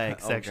guy like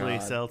Oh, sexually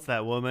God. assaults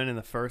that woman in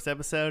the first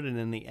episode, and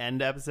in the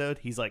end episode,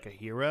 he's like a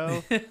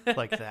hero,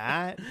 like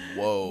that.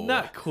 Whoa.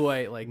 not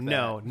quite like that.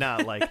 No,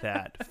 not like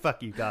that.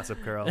 Fuck you,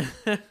 Gossip Girl.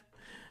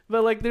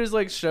 But like there's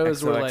like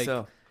shows where like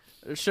XOXO.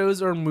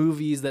 shows or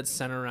movies that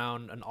center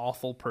around an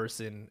awful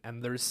person,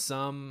 and there's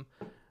some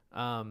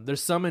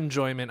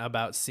enjoyment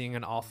about seeing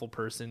an awful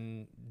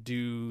person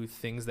do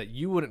things that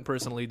you wouldn't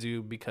personally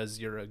do because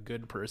you're a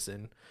good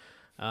person,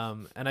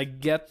 and I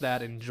get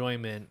that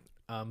enjoyment,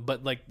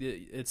 but like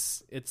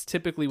it's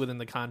typically within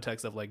the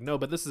context of like, no,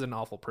 but this is an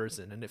awful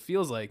person, and it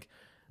feels like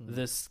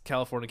this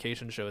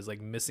Californication show is like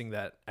missing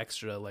that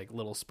extra like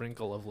little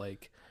sprinkle of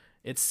like,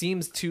 it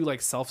seems too like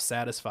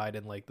self-satisfied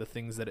in like the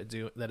things that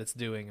it's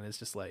doing, and it's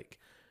just like,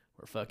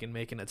 we're fucking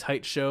making a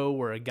tight show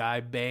where a guy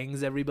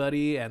bangs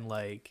everybody and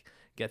like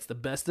gets the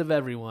best of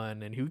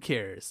everyone, and who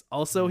cares?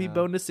 Also, he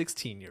boned a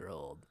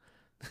 16-year-old.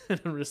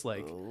 And I'm just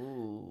like,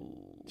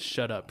 Ooh.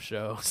 shut up,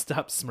 show.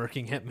 Stop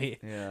smirking at me.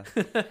 Yeah.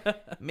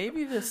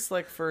 Maybe this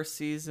like first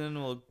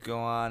season will go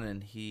on,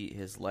 and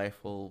his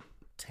life will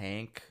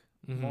tank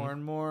more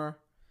and more.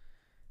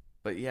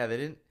 But yeah, they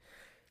didn't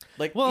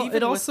like. Well, even it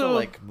with also the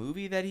like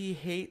movie that he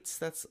hates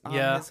that's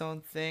on his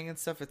own thing and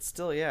stuff. It's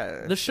still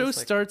the show just,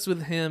 like, starts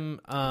with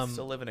him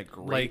still living a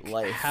great like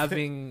life.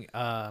 having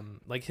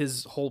like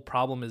his whole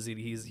problem is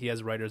he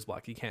has writer's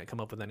block. He can't come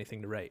up with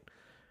anything to write.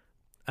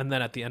 And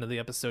then at the end of the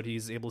episode,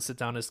 he's able to sit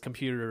down at his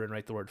computer and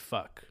write the word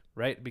fuck,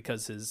 right?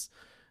 Because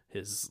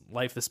his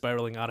life is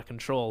spiraling out of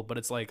control. But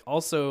it's like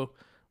also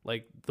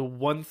like the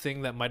one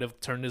thing that might have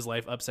turned his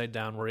life upside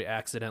down, where he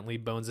accidentally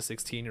bones a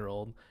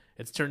 16-year-old,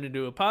 it's turned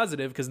into a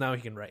positive because now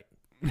he can write.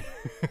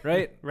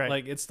 Right? Right.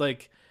 Like it's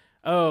like,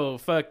 oh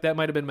fuck, that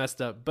might have been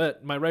messed up,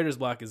 but my writer's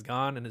block is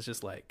gone, and it's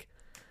just like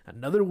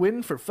another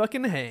win for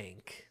fucking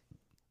Hank.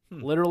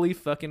 Literally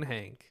fucking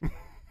Hank.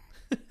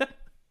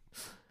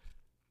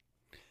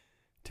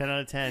 10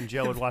 out of 10.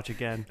 Joe would watch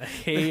again. I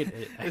hate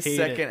it. I The hate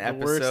second it.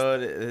 The worst.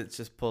 episode, it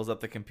just pulls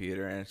up the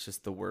computer, and it's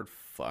just the word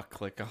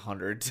fuck like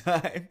 100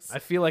 times. I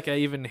feel like I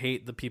even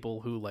hate the people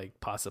who like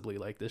possibly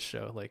like this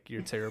show. Like,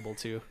 you're terrible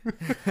too.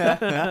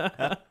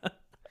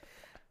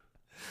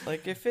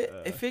 Like if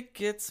it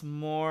gets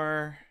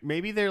more,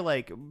 Maybe they're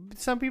like,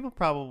 some people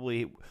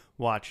probably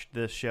watched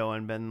this show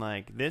and been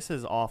like, this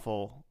is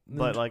awful,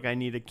 but like I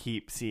need to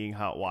keep seeing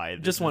why.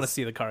 This Just want to is-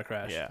 see the car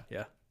crash. Yeah.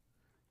 Yeah.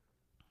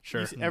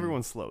 Sure.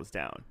 Everyone slows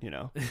down, you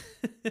know.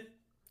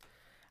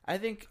 I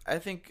think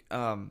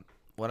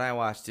when I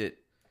watched it,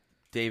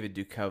 David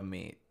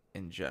Duchovny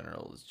in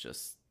general is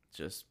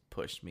just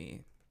pushed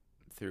me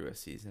through a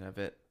season of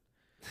it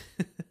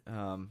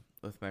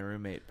with my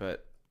roommate.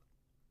 But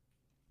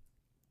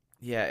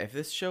yeah, if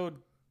this showed,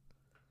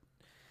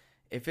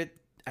 I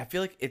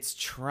feel like it's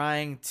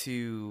trying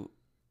to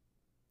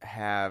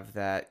have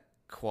that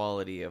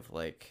quality of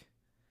like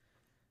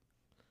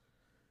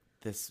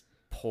this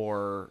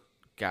poor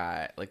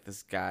guy, like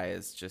this guy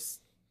is just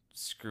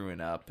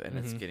screwing up, and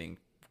it's getting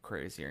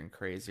crazier and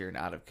crazier and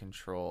out of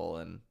control,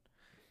 and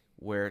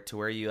where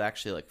you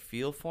actually like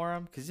feel for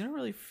him, because you don't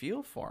really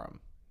feel for him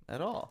at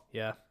all.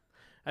 Yeah.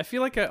 I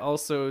feel like I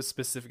also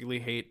specifically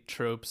hate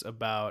tropes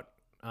about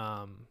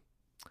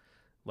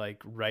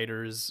like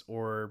writers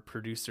or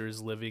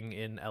producers living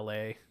in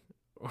LA,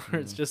 or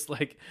it's just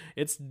like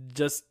it's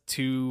just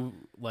too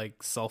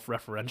like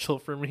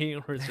self-referential for me,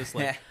 or it's just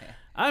like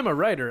I'm a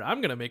writer, I'm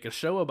gonna make a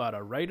show about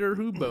a writer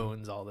who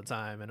bones all the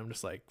time, and I'm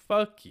just like,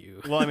 fuck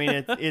you. Well, I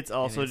mean, it's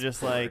also it's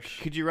just harsh. like,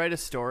 could you write a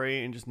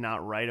story and just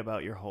not write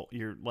about your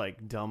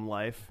like dumb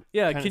life?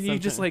 Yeah, Kinda can you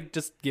just something. like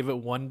just give it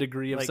 1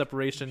 degree of Like,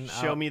 separation?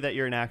 Show me that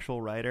you're an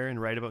actual writer and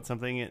write about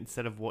something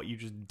instead of what you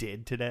just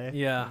did today.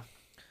 Yeah,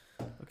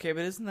 Okay,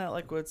 but isn't that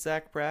like what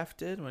Zach Braff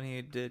did when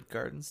he did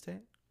Garden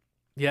State?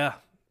 yeah.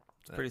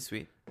 It's pretty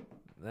sweet.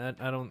 That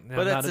I don't. But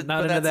I'm that's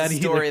not a into that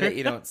story either. that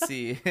you don't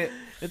see.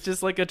 It's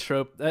just like a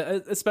trope,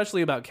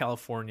 especially about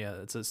California.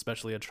 It's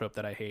especially a trope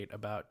that I hate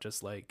about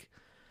just like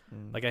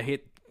I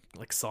hate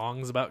like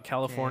songs about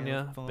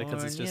California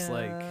because it's just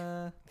like,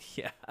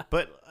 yeah.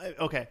 But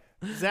okay,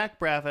 Zach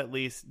Braff at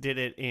least did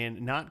it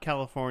in not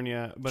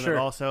California, but Sure.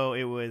 also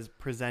it was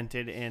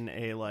presented in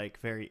a like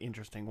very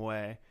interesting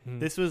way. Mm.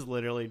 This was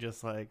literally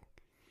just like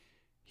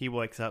he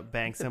wakes up,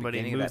 bangs the somebody,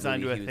 beginning of moves that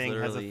onto a movie, he was thing, has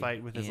a literally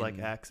fight with his like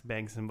in ex,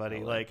 bangs somebody.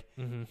 LA. Like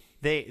Mm-hmm.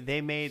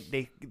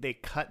 they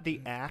cut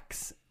the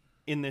axe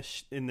in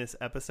this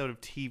episode of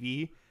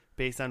TV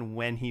based on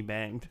when he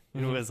banged.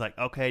 And it was like,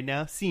 okay,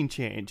 now scene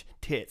change,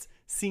 tits,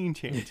 scene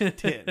change,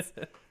 tits.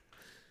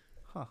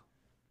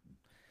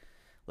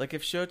 Like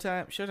if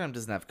Showtime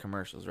doesn't have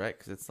commercials, right?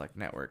 Because it's like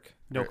network.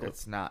 No Or clue.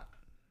 it's not.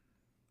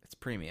 It's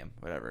premium,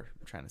 whatever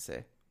I'm trying to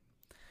say.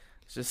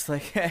 It's just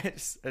like I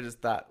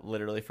just thought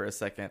literally for a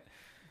second,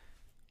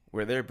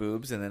 were there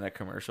boobs and then a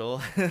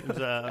commercial? It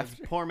was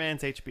poor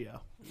man's HBO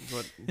is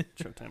what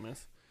Showtime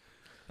is.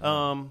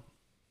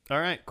 All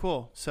right,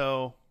 cool.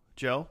 So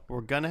Joe,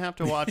 we're gonna have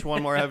to watch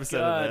one more episode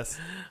God. of this.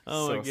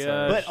 Oh So my sorry.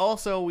 gosh. But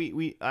also,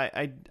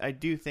 I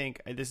do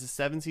think this is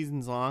 7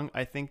 seasons long.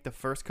 I think the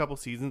first couple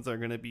seasons are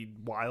gonna be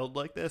wild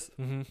like this.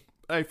 Mm-hmm.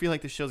 I feel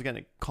like the show's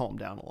gonna calm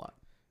down a lot.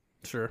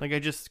 Sure. Like I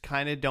just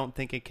kind of don't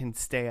think it can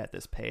stay at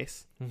this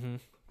pace. Mm-hmm.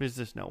 There's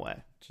just no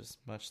way. Just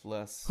much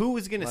less. Who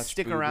is gonna Much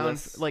stick around?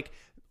 boobless.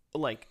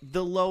 Like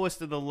the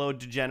lowest of the low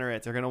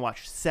degenerates are gonna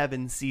watch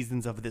 7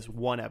 seasons of this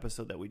one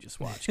episode that we just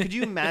watched. Could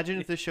you imagine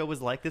if the show was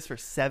like this for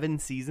 7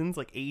 seasons,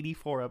 like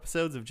 84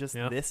 episodes of just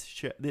Yeah.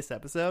 this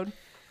episode?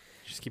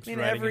 Just keeps I mean,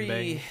 writing and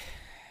banging.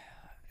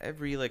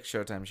 every like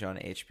Showtime show and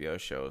HBO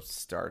show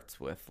starts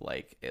with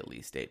like at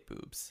least 8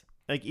 boobs.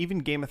 Like even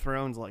Game of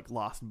Thrones like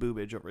lost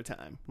boobage over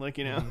time. Like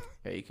Yeah,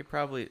 you could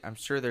probably. I'm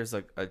sure there's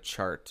like a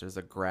chart. There's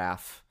a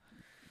graph.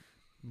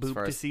 boob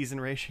far to as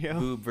season ratio.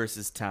 Boob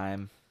versus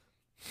time.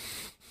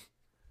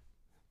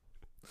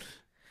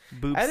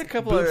 Boobs, I had a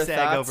couple boob other sag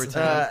thoughts. over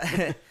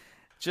time.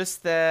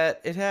 Just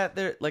that it had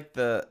there like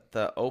the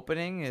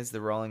opening is the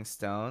Rolling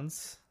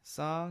Stones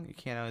song. You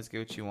can't always get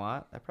what you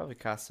want. That probably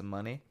cost some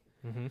money.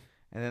 Mm-hmm.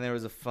 And then there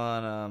was a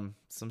fun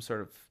some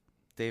sort of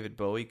David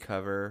Bowie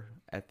cover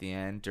at the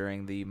end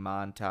during the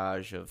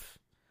montage of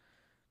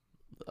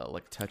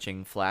like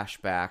touching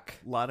flashback.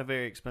 A lot of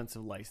very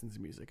expensive licensed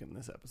music in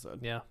this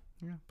episode. Yeah.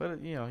 Yeah,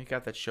 but you know, you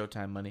got that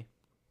Showtime money.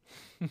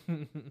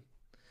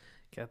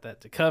 Got that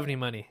Duchovny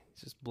money.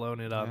 Just blowing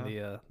it on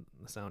the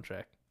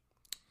soundtrack.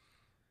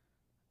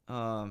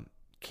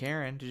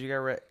 Karen, did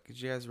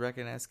you guys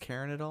recognize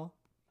Karen at all?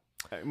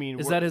 I mean,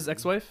 Is that his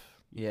ex-wife?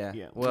 Yeah.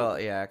 Yeah. Well,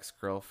 yeah,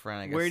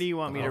 ex-girlfriend. I guess where do you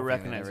want the me to whole thing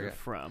recognize never her got-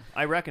 from?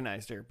 I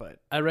recognized her, but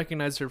I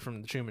recognized her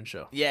from the Truman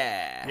Show.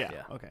 Yeah. yeah,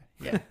 Yeah. okay,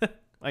 yeah.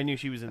 I knew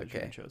she was in the Okay.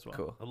 Truman Show as well.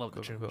 Cool. I love the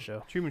Cool, Truman cool.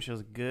 Show. Truman Show's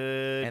a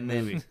good And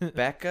movie. then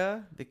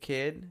Becca, the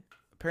kid.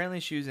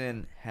 Apparently, she was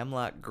in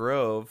Hemlock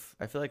Grove.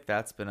 I feel like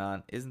that's been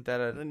on. Isn't that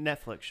The a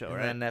Netflix show, isn't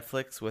right? that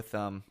Netflix with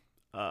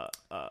Uh,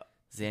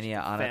 Xenia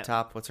on Fam-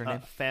 top? What's her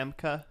name?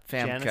 Famke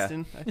Famke.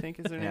 Janiston, I think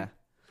is her Yeah. name.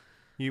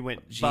 You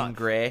went Jean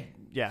Grey.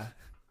 Yeah,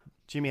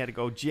 Jimmy had to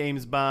go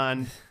James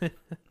Bond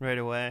right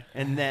away,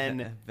 and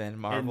then Then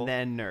Marvel.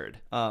 and then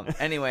Nerd.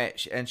 Anyway,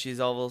 she's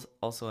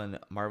also in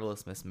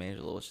Marvelous Miss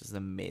Maisel, which is an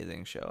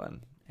amazing show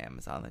on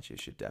Amazon that you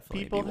should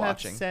definitely People be have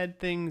watching. said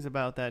things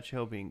about that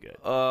show being good.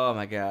 Oh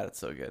my god, it's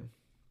so good.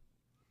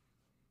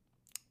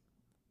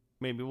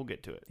 Maybe we'll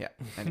get to it. Yeah.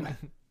 Anyway.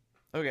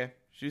 Okay.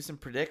 Should we do some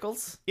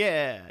predicals?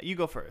 Yeah, you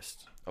go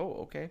first. Oh,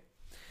 okay.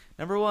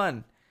 Number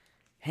 1,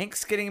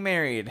 Hank's getting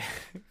married.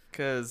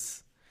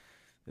 Because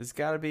this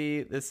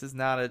is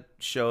not a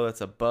show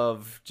that's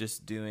above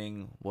just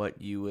doing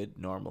what you would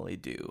normally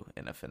do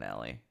in a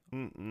finale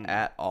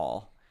at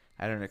all.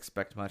 I don't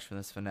expect much from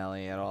this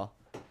finale at all.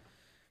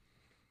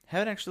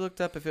 Haven't actually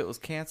looked up if it was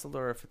canceled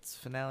or if it's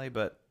finale,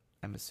 but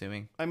I'm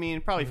assuming. I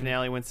mean, probably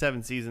finale went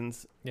 7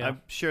 seasons. Yeah.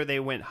 I'm sure they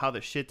went. How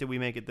the shit did we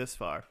make it this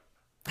far?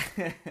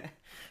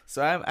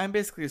 So I'm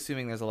basically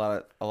assuming there's a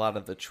lot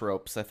of the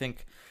tropes. I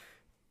think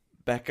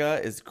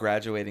Becca is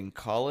graduating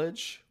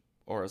college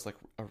or is like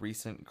a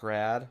recent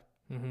grad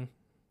Mm-hmm.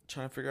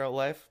 trying to figure out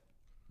life.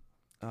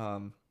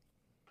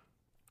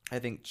 I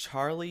think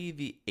Charlie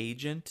the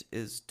agent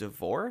is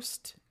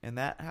divorced and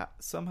that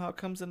somehow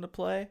comes into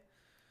play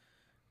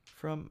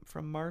from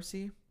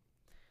Marcy.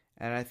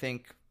 And I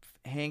think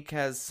Hank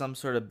has some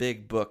sort of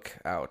big book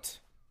out,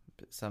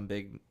 some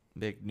big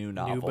new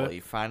novel. book?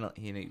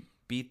 He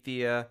beat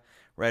the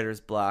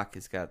writer's block.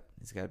 He's got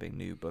a big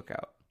new book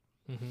out.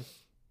 Mm-hmm.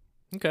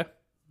 Okay.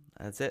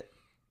 That's it.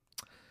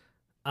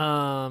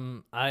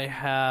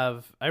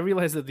 I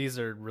realize that these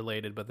are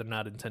related, but they're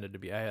not intended to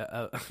be.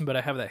 But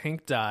I have that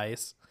Hank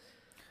dies.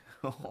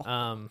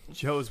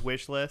 Joe's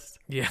wish list.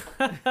 Yeah,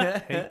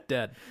 Hank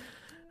dead.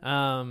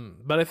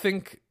 But I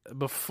think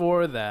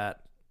before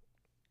that,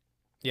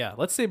 yeah,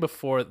 let's say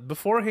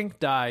before Hank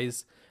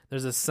dies,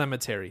 there's a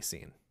cemetery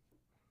scene.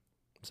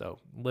 So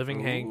living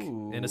Hank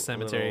in a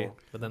cemetery,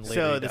 but then later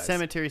So he the dies.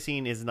 cemetery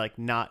scene is like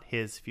not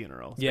his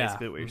funeral. Is Yeah.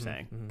 basically what you're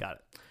saying. Got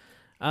it.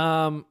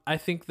 I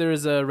think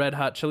there's a Red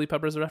Hot Chili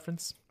Peppers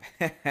reference.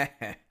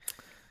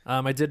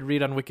 I did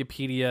read on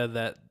Wikipedia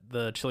that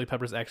the Chili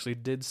Peppers actually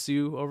did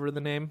sue over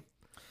the name.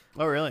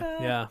 Oh, really?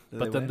 Yeah, Did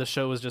but they then win? the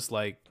show was just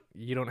like,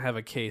 you don't have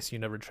a case, you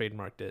never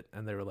trademarked it,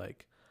 and they were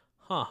like,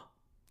 huh.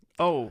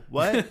 Oh,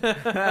 what?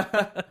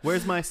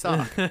 Where's my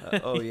sock?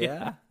 Oh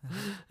yeah.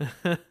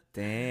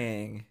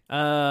 Dang.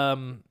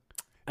 And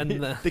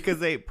Because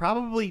they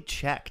probably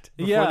checked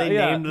before yeah, they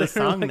yeah. named the They were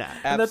song like- that.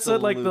 And that's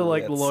what, like, the,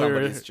 like, Absolutely, lawyer-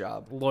 that's somebody's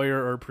job.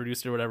 lawyer or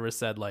producer or whatever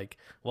said, like,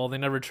 well, they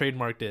never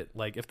trademarked it.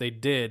 Like, if they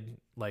did,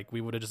 like,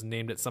 we would have just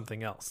named it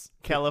something else.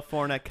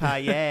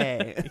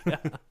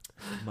 Californication.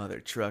 Mother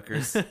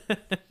truckers.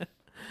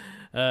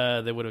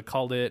 They would have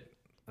called it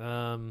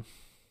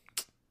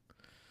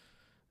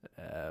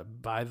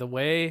By the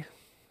Way.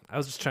 I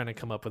was just trying to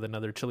come up with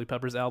another Chili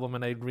Peppers album,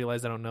 and I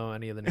realized I don't know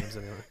any of the names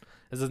anymore.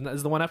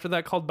 Is the one after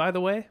that called By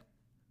the Way?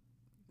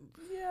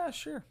 Yeah,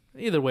 sure.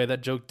 Either way,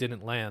 that joke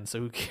didn't land, so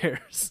who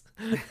cares?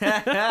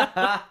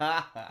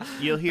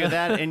 You'll hear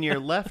that in your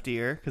left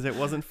ear because it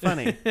wasn't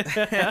funny.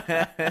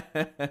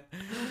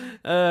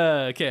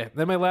 Okay,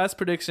 then my last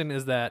prediction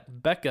is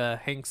that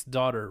Becca, Hank's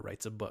daughter,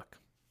 writes a book.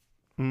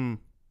 Well,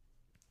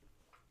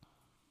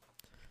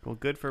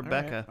 good for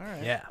Becca. All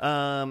right. Yeah.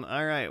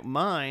 All right.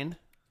 Mine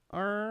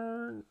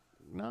are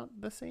not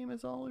the same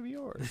as all of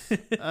yours.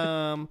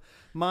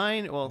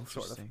 Mine, well,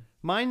 sort of. Interesting.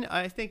 Mine,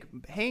 I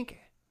think Hank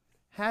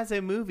has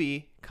a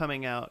movie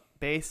coming out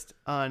based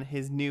on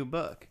his new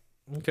book,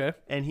 Okay.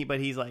 but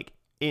he's like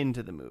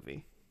into the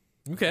movie,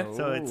 Okay. Oh.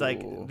 so it's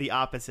like Ooh. the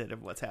opposite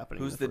of what's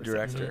happening. Who's in the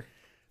first episode.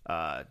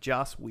 director?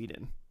 Joss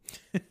Whedon.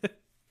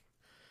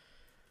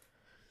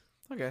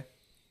 Okay.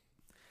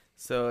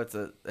 So it's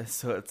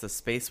a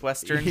space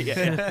western.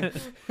 Yeah.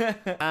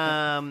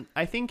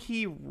 I think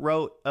he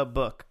wrote a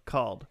book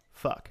called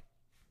Fuck.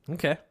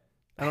 Okay.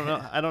 I don't know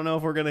if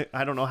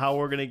I don't know how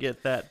we're gonna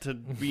get that to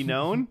be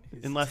known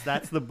unless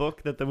that's the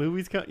book that the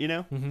movie's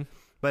Mm-hmm.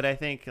 But I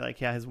think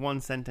his one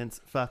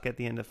sentence "fuck" at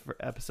the end of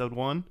episode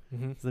 1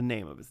 Mm-hmm. is the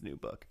name of his new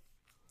book.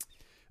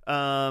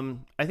 I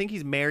think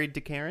he's married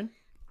to Karen.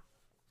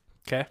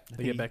 Okay.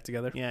 They get back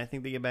together. Yeah, I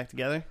think they get back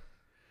together.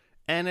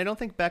 And I don't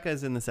think Becca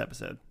is in this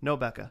episode. No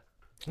Becca.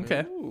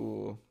 Okay.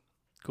 Ooh.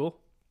 Cool.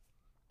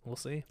 We'll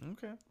see.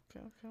 Okay.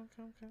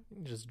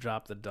 You just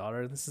drop the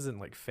daughter. This isn't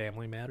like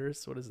Family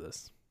Matters. What is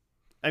this?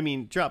 I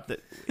mean, drop the.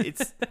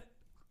 It's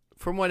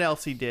from what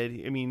else he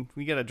did. I mean,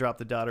 we got to drop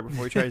the daughter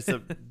before he tries to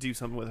do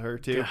something with her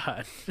too.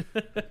 God.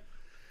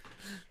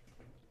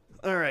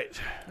 All right.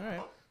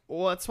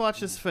 Well, let's watch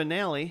this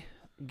finale.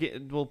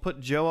 We'll put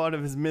Joe out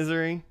of his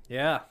misery.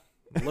 Yeah.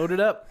 Load it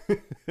up.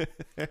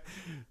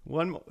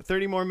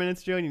 30 more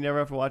minutes, Joe, and you never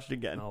have to watch it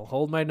again. I'll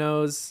hold my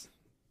nose.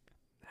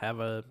 Have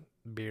a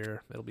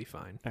beer. It'll be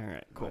fine. All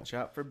right, cool. Watch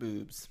out for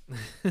boobs.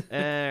 All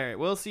right,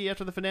 we'll see you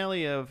after the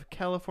finale of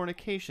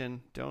Californication.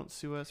 Don't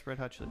sue us, Red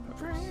Hot Chili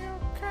Peppers.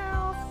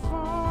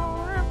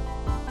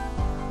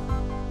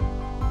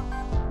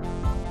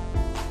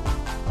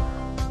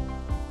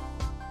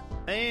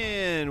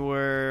 And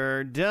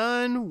we're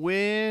done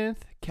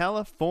with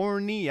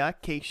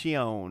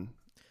Californication.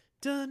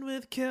 Done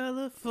with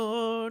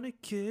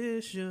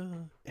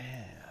Californication.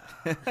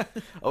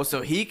 Oh,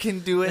 so he can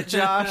do it,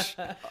 Josh?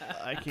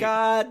 I can,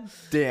 God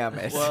damn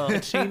it. Well,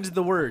 change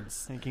the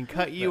words. I can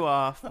cut you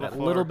off. That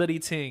before- little bitty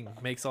ting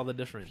makes all the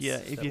difference. Yeah,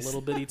 if that you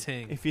little bitty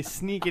ting. If you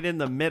sneak it in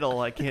the middle,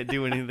 I can't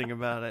do anything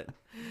about it.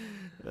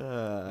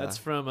 That's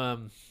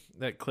from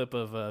that clip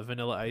of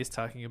Vanilla Ice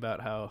talking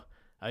about how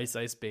Ice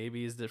Ice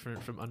Baby is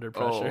different from Under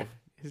Pressure.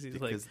 He's like,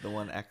 because the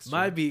one extra.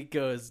 my beat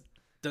goes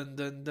dun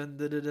dun dun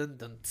dun dun dun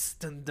dun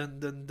dun dun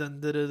dun dun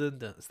dun dun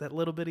dun. It's that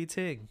little bitty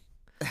ting.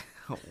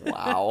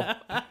 Wow.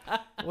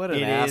 What an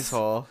It is.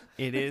 asshole.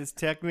 It is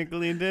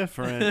technically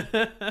different.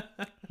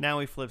 Now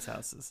he flips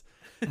houses.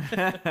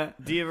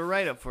 Do you have a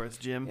write-up for us,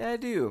 Jim? Yeah, I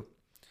do.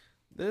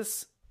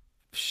 This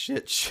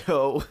shit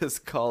show was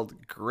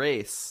called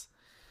Grace.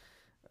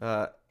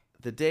 The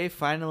day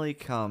finally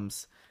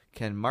comes.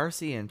 Can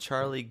Marcy and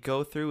Charlie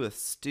go through with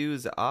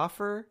Stu's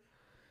offer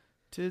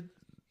to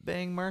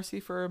bang Marcy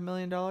for $1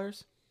 million?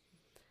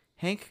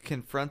 Hank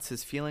confronts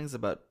his feelings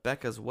about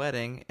Becca's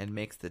wedding and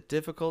makes the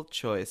difficult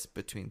choice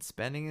between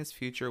spending his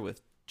future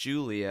with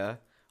Julia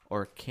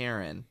or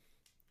Karen.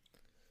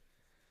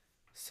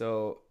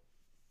 So,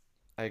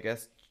 I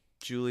guess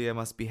Julia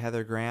must be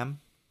Heather Graham.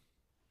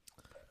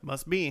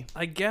 Must be.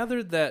 I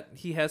gathered that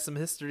he has some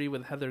history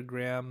with Heather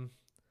Graham.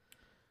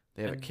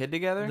 They have And- a kid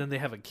together? And then they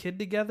have a kid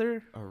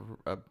together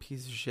A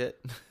piece of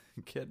shit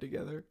kid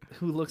together?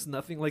 who looks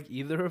nothing like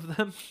either of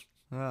them.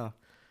 Oh.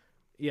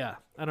 Yeah,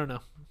 I don't know.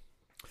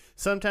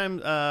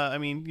 Sometimes,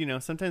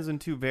 sometimes when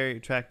two very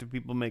attractive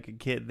people make a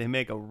kid, they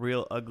make a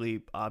real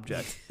ugly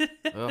object.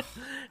 Ugh,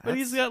 But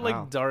he's got like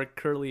wow. dark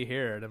curly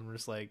hair, and I'm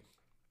just like,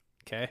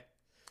 okay.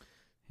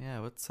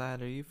 Yeah, what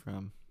side are you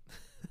from,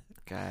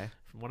 guy?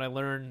 From what I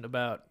learned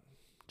about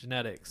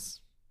genetics,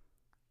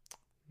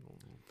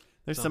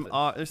 There's Something.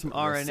 some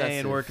RNA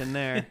Recessive. in working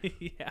there.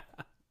 yeah,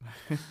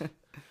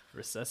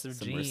 recessive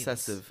Some genes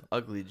recessive,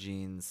 ugly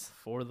genes.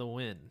 for the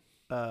win.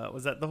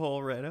 Was that the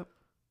whole write-up?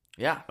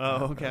 Yeah. Oh,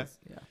 Yeah, okay.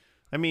 Yeah.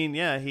 I mean,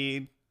 yeah,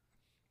 he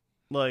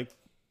like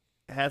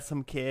had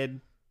some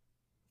kid.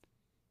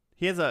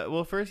 He has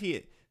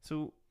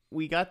so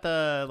we got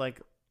the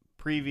like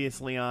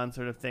previously on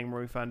sort of thing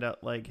where we found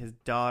out like his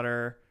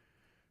daughter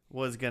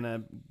was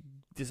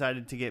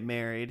decided to get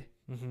married,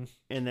 Mm-hmm.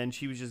 and then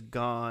she was just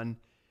gone,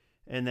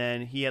 and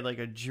then he had like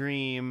a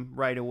dream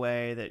right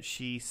away that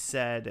she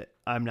said,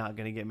 "I'm not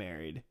gonna get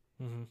married,"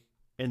 Mm-hmm.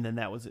 and then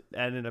that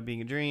ended up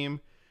being a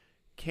dream.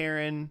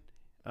 Karen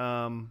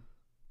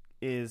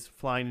is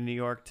flying to New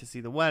York to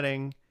see the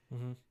wedding.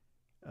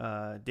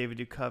 Mm-hmm. David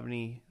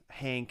Duchovny,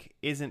 Hank,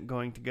 isn't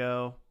going to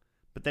go,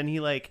 but then he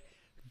like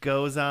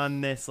goes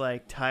on this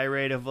like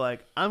tirade of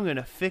like, I'm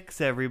gonna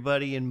fix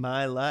everybody in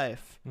my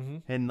life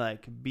Mm-hmm. and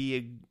like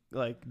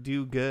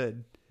do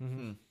good.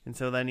 Mm-hmm. And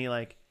so then he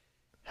like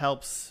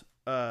helps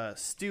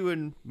Stu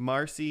and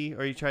Marcy,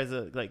 or he tries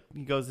to like,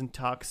 he goes and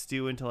talks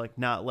Stu into like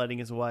not letting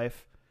his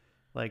wife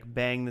like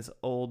bang this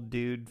old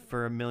dude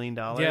for $1 million.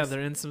 Yeah, they're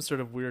in some sort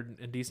of weird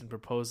indecent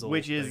proposal,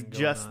 which is thing going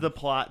just on. the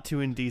plot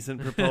to Indecent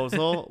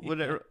Proposal.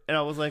 And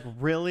I was like,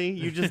 really?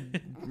 You just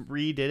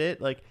redid it?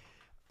 Like,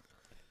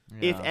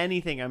 if Yeah.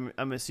 anything,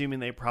 I'm assuming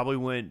they probably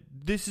went,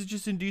 this is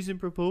just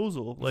Indecent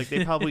Proposal. Like,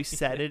 they probably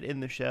said it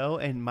in the show,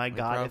 and my They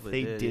God, if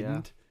probably they did, yeah.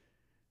 didn't,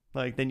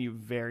 like, then you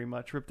very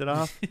much ripped it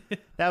off.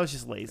 That was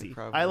just lazy.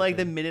 probably I like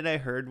the did. minute I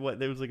heard what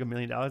there was like $1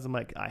 million, I'm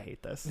like, I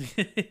hate this.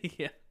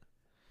 yeah.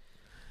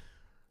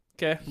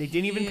 Okay. They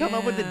didn't even come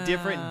up with a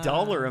different Yeah.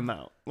 dollar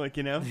amount. Like,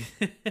 you know?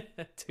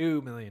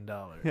 $2 million.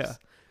 Yeah.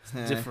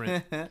 It's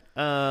different.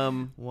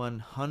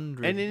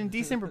 100. And an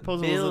Indecent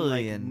Proposal was in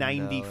like $1 billion.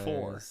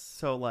 94.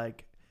 So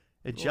like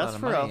adjust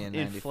of for money in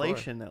 94.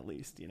 inflation at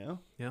least, you know?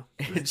 Yeah.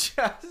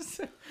 Just,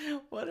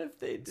 what if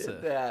they did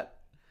a- that?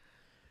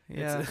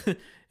 Yeah.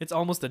 It's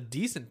almost a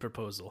decent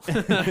proposal.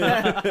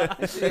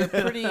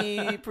 Actually,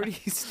 a pretty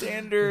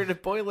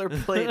standard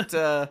boilerplate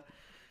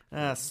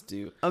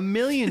Stu. $1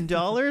 million?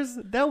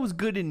 That was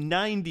good in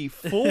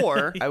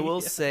 94. I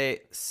will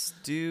say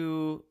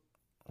Stu,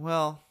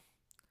 well,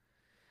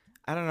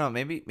 I don't know,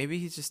 maybe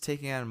he's just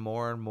taking on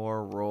more and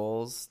more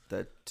roles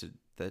that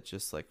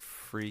just like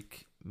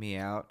freak me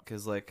out,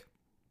 cuz like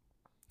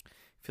I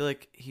feel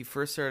like he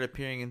first started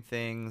appearing in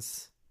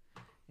things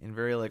in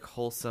very like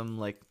wholesome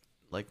like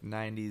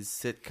 90s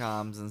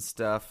sitcoms and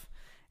stuff,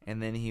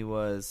 and then he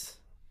was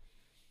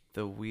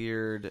the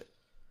weird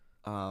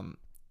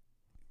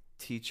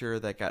teacher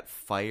that got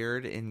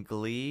fired in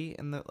Glee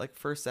in the like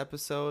first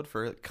episode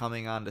for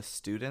coming on to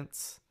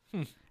students.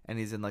 And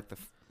he's in like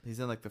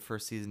the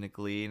first season of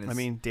Glee, and I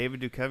mean,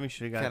 David Duchovny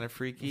should have got kind of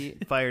freaky.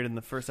 fired in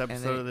the first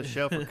episode they- of the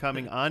show for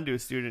coming onto a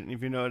student,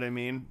 if you know what I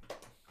mean.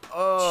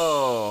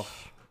 Oh,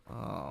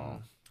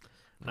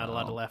 Not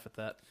allowed to laugh at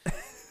that.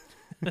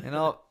 and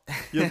I'll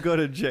You'll go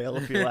to jail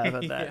if you laugh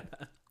at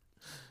that.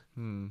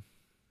 Yeah.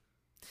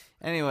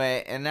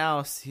 Anyway, and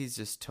now he's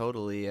just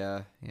totally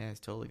he's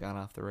totally gone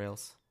off the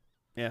rails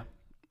Yeah.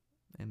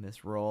 in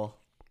this role.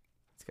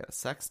 He's got a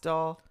sex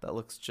doll that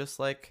looks just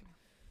like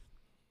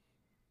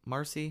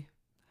Marcy.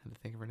 I had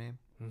to think of her name.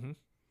 Mm-hmm.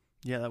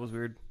 Yeah, that was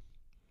weird.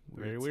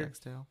 Very weird. Sex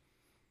doll.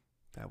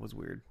 That was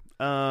weird.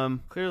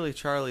 Clearly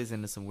Charlie's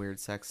into some weird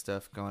sex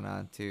stuff going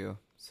on too.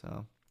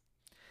 So,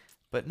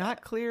 but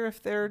not clear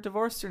if they're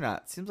divorced or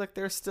not. Seems like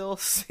they're still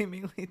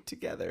seemingly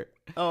together.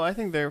 Oh, I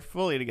think they're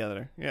fully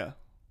together. Yeah.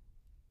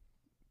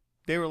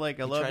 They were like,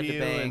 I He love tried to you,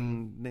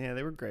 bang- and yeah,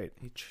 they were great.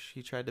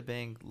 He tried to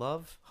bang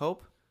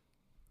Hope.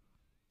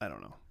 I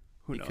don't know.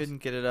 Who He knows? couldn't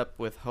get it up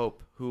with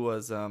Hope, who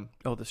was Oh,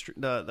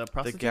 the the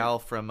prostitute? gal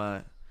from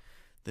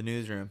the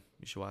Newsroom.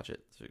 You should watch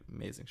it. It's an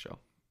amazing show.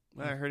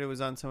 I heard it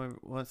was on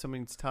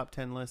someone's top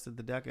 10 list of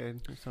the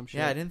decade or some shit.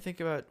 Yeah, I didn't think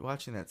about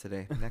watching that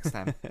today. Next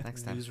time.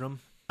 Next time. Newsroom.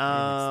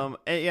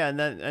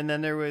 And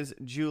then there was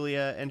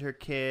Julia and her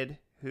kid,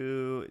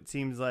 who it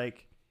seems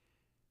like,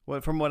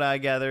 from what I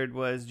gathered,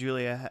 was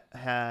Julia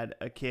had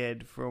a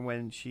kid from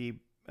when she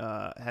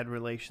had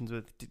relations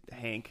with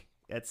Hank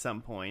at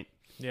some point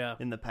Yeah.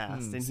 in the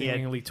past, and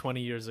Seemingly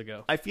 20 years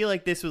ago. I feel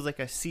like this was like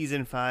a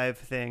season 5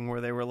 thing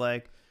where they were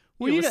like,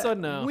 We have a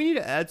son now. We need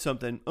to add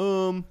something.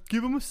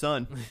 Give him a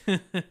son.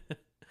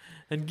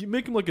 And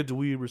make him like a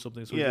dweeb or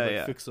something so we can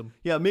like, fix him.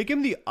 Yeah, make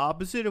him the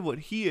opposite of what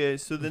he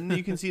is, so then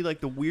you can see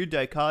like the weird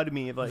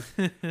dichotomy of like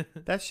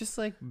that's just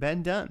like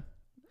been done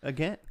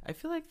again. I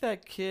feel like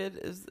that kid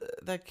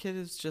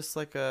is just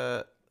like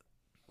a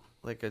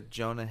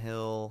Jonah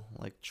Hill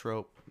like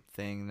trope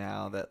thing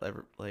now, that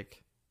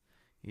like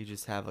you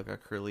just have like a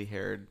curly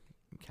haired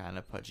kind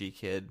of pudgy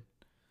kid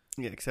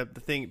Yeah, except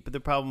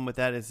the problem with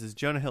that is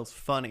Jonah Hill's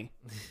funny.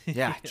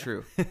 Yeah,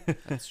 true.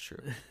 That's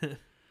true.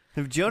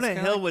 If Jonah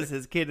Hill like was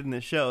his kid in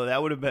the show,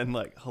 that would have been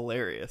like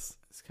hilarious.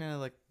 It's kind of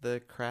like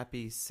the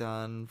crappy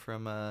son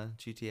from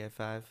GTA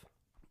 5.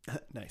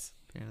 Nice.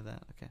 You're into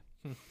that?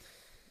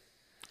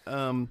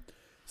 Okay.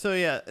 So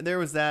yeah, there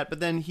was that, but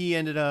then he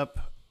ended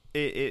up.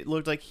 It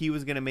looked like he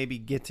was gonna maybe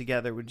get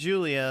together with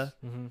Julia.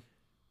 Mm-hmm.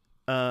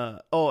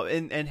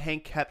 And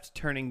Hank kept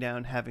turning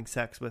down having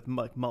sex with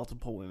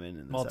multiple women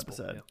in this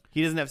episode. Yeah.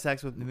 He doesn't have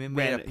sex with. They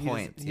made a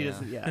point. He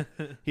doesn't. Yeah,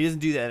 he doesn't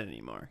do that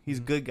anymore. He's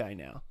a good guy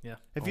now. Yeah,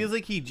 It feels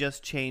like he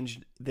just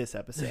changed this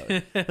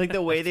episode. Like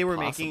the way they were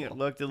making it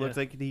possible. looked. It looks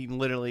like he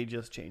literally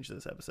just changed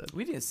this episode.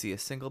 We didn't see a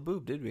single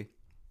boob, did we?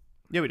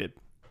 Yeah, we did.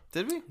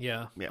 Did we?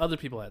 yeah. Yeah. Other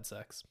people had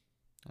sex.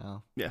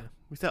 Oh, Yeah,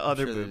 we saw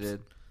other sure boobs. They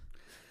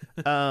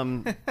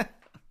did.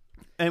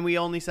 And we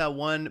only saw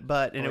one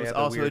butt, and Oh, it was yeah, the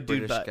also a weird dude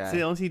British butt. guy. So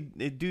they only see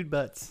dude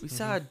butts. We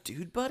saw a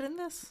dude butt in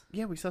this?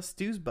 Yeah, we saw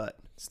Stu's butt.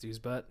 Stu's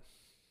butt.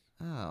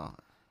 Oh.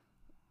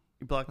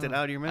 You blocked it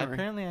out of your memory.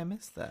 Apparently I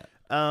missed that.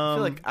 I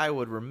feel like I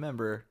would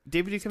remember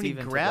David Duchovny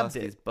Steven grabbed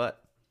Tobolsky's it.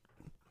 butt.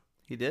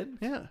 He did?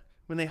 Yeah,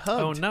 when they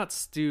hugged. Oh, not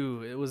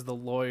Stu. It was the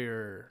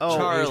lawyer. Oh,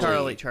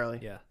 Charlie. Charlie.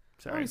 Yeah.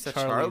 Sorry. Oh, saw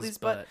Charlie's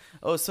butt.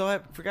 Oh, so I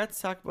forgot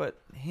to talk about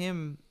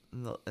him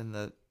in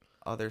the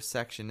other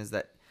section is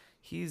that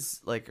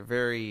he's like a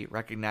very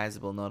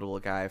recognizable, notable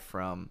guy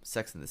from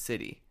Sex and the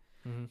City.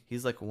 Mm-hmm.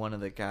 He's like one of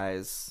the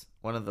gals'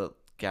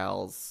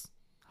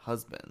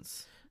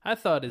 husbands. I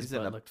thought his He's in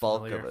butt a looked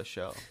bulk familiar. of a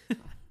show.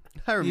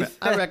 I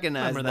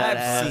recognize remember that. that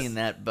I've ass. seen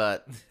that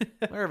butt.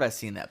 Where have I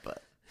seen that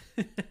butt?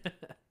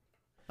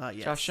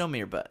 Yes. Josh, show me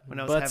your butt. When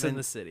I was Butts having in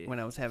the city. when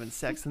I was having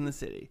sex in the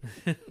city.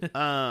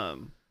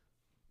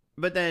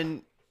 But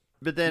then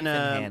Ethan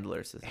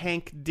Handler says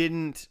Hank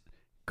didn't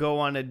go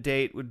on a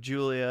date with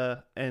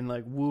Julia and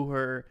like woo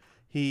her.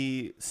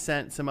 He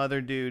sent some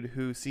other dude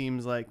who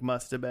seems like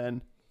must have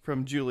been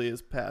from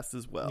Julia's past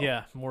as well.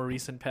 Yeah, more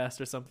recent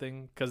past or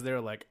something. Because they were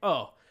like,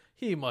 oh,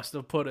 he must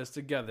have put us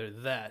together.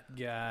 That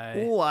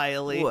guy.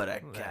 Wiley. what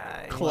a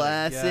guy.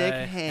 Classic What a guy.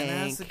 And Hank.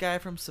 that's the guy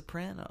from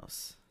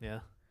Sopranos Yeah.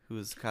 who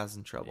was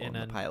causing trouble in In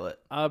the an pilot.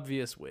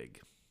 Obvious wig.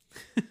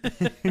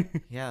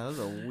 Yeah, that was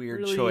a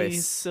weird really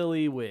choice.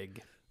 silly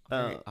wig.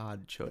 Very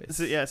odd choice.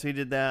 So he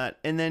did that,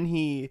 and then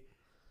he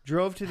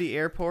drove to the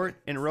airport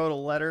and wrote a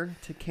letter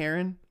to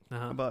Karen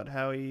about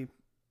how he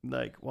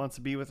like wants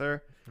to be with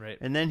her. Right.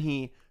 And then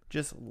he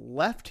just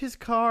left his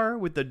car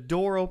with the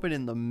door open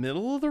in the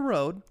middle of the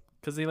road.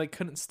 Because they like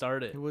couldn't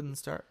start it. It wouldn't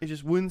start. It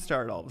just wouldn't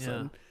start all of a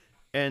sudden.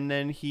 And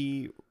then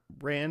he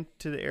ran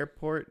to the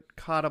airport,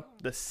 caught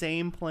up the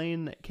same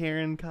plane that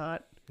Karen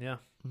caught, Yeah.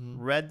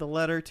 read the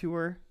letter to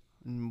her,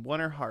 and won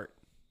her heart.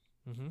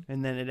 Mm-hmm.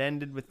 And then it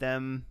ended with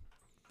them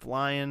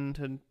flying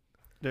to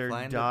their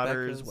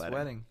daughter's Becca's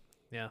wedding.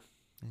 Yeah.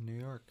 in New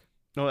York.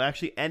 No, it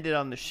actually ended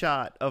on the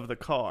shot of the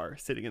car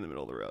sitting in the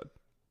middle of the road.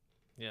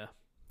 Yeah.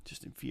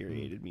 Just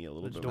infuriated me a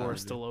little The bit. door more.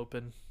 still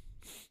open.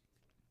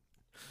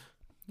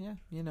 Yeah,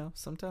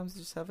 sometimes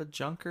you just have a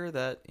junker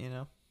that,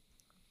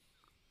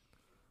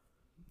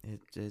 it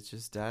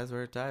just dies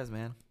where it dies,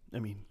 man. I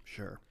mean,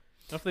 sure.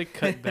 What if they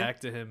cut back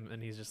to him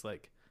and he's just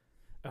like,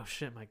 oh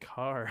shit, my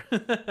car. Oh,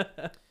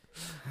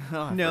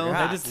 I No. Did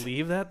forgot. I just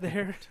leave that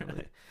there?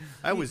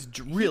 I was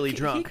really He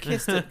drunk.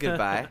 kissed it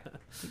goodbye.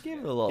 He gave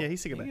it a little. Yeah, he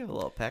said goodbye. He gave it a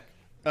little peck.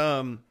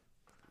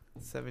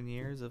 7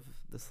 years of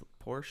this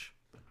Porsche.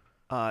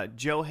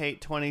 Joe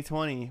Hate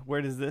 2020.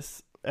 Where does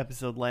this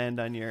episode land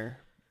on your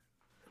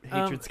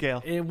hatred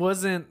scale? It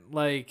wasn't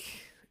like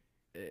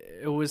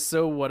it was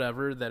so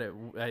whatever that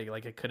I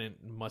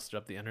couldn't muster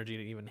up the energy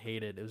to even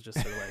hate it. It was just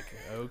sort of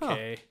like,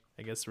 okay,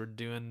 I guess we're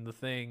doing the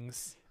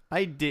things.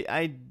 I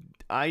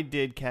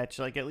did catch,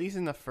 like, at least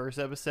in the first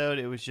episode,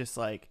 it was just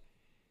like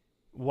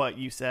what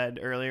you said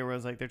earlier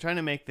was like they're trying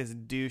to make this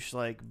douche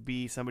like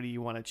be somebody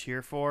you want to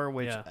cheer for,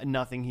 which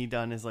nothing he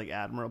done is like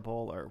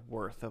admirable or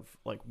worth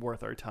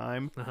our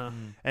time.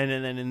 And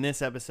then in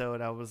this episode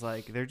I was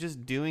like, they're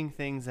just doing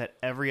things that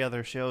every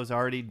other show's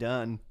already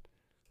done.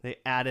 They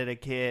added a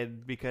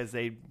kid because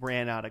they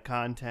ran out of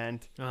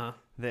content.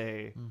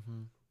 They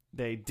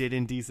did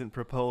Indecent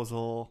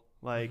Proposal.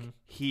 Like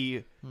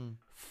he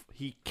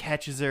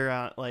catches her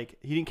out, like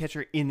he didn't catch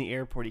her in the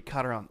airport, he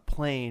caught her on the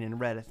plane and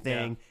read a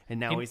thing, and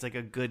now he's like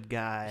a good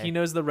guy. He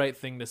knows the right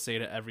thing to say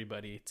to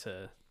everybody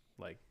to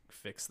like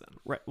fix them.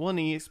 Right. Well, and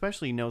he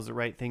especially knows the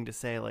right thing to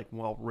say, like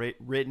while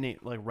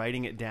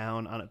writing it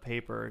down on a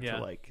paper to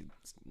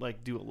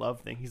like do a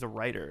love thing. He's a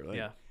writer.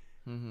 Like,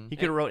 he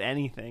could have wrote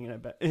anything, and I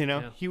bet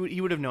he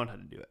would have known how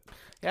to do it.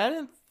 Yeah, I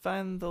didn't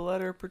find the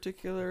letter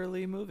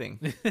particularly moving.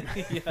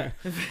 Yeah,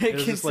 it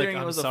was just like, Considering it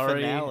I'm was a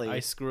sorry, finale. I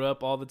screw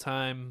up all the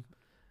time.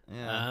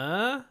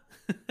 Yeah.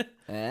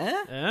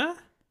 It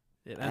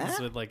ends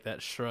with like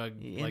that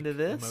shrug, You like into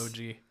this?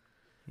 emoji.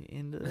 You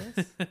into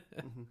this?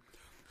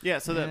 Yeah.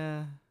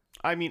 So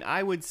I mean,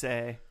 I would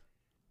say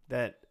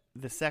that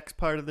the sex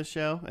part of the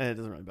show, and it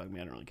doesn't really bug me.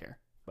 I don't really care,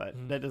 but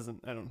that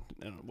doesn't. I don't.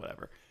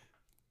 Whatever.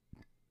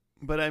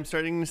 But I'm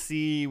starting to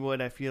see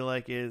what I feel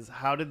like is,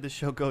 how did the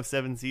show go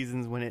 7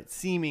 seasons when it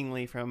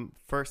seemingly, from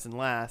first and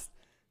last,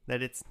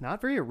 that it's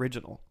not very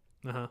original,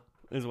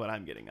 is what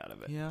I'm getting out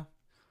of it. Yeah.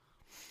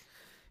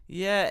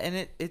 Yeah,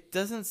 and it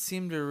doesn't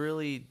seem to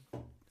really,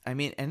 I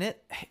mean, and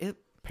it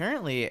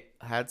apparently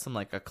had some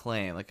like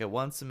acclaim, like it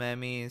won some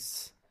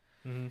Emmys,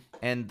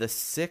 and the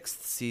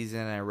 6th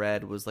season I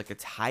read was like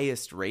its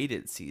highest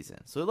rated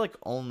season, so it like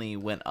only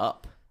went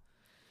up.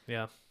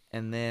 Yeah.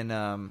 And then,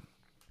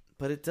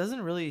 but it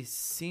doesn't really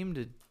seem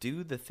to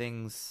do the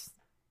things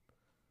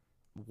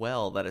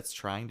well that it's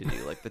trying to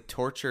do, like the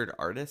tortured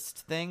artist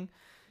thing.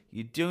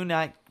 You do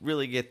not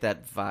really get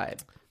that vibe.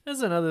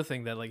 That's another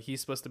thing, that like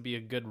he's supposed to be a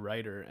good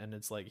writer, and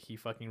it's like he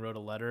fucking wrote a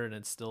letter and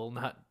it's still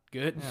not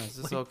good. Yeah, is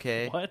this like,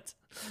 okay? What?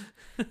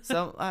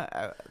 So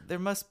there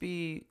must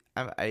be,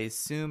 I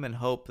assume and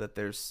hope that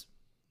there's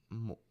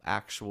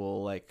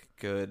actual like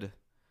good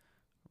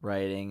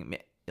writing,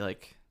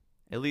 like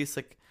at least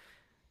like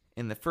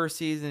in the first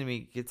season, he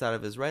gets out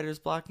of his writer's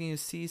block and you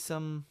see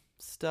some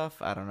stuff.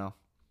 I don't know.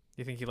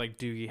 You think he like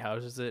Doogie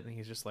Howses it and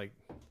he's just like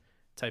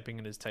typing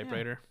in his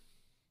typewriter?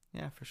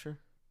 Yeah, for sure.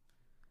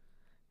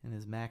 In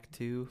his Mac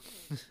 2.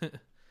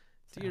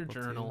 Dear Apple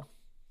journal.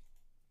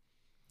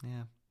 2.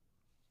 Yeah.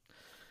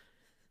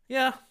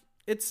 Yeah.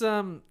 It's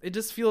it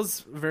just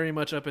feels very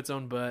much up its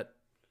own butt.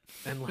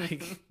 And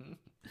like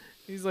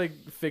he's like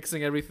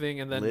fixing everything,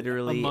 and then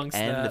literally amongst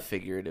and that,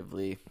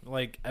 figuratively.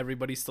 like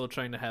everybody's still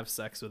trying to have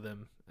sex with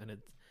him,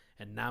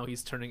 and now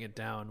he's turning it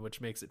down, which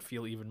makes it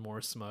feel even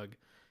more smug.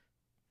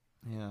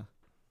 Yeah.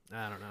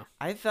 I don't know.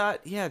 I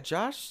thought, yeah,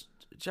 Josh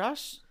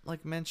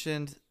like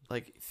mentioned,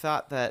 like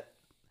thought that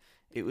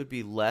it would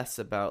be less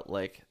about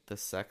like the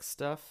sex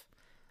stuff.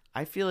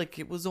 I feel like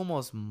it was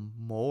almost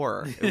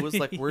more. It was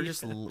like we're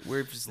just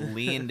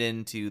leaned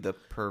into the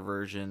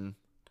perversion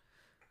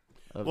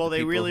of the They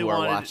people really who are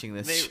wanted, watching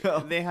this show.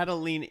 They had to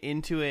lean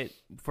into it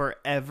for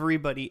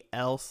everybody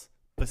else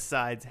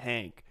besides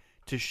Hank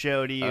to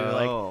show to you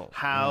like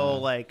how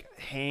like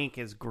Hank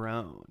has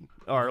grown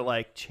or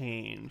like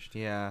changed.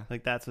 Yeah.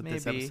 Like that's what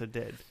this episode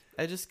did.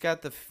 I just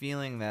got the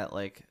feeling that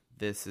like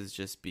this has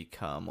just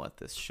become what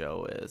this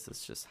show is.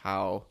 It's just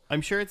how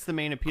I'm sure it's the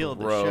main appeal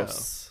gross of the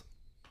show.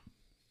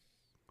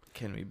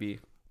 Can we be?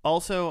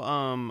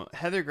 Also,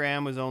 Heather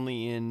Graham was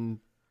only in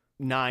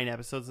 9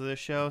 episodes of this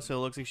show, so it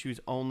looks like she was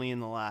only in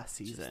the last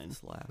season.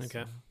 Just this last Okay.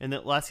 one. And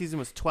the last season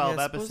was 12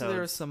 Yeah, episodes.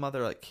 there are some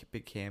other like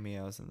big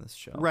cameos in this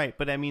show. Right,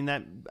 but I mean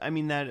that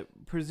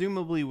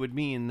presumably would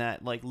mean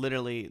that like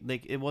literally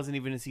like it wasn't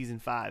even a season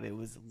 5. It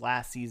was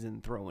last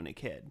season throwing a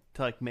kid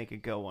to like make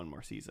it go one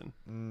more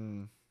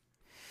season.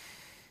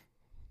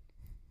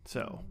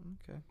 So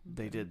Okay.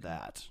 they did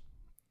that.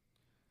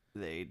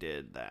 They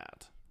did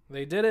that.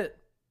 They did it.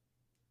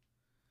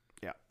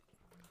 Yeah.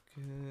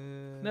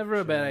 Good Never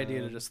a bad job.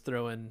 idea to just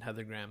throw in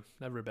Heather Graham.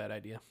 Never a bad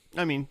idea.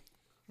 I mean,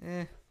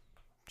 Eh,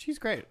 she's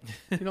great.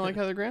 You don't like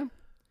Heather Graham?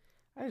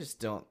 I just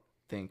don't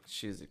think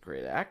she's a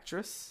great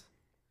actress.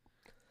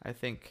 I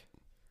think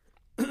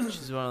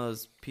she's one of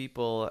those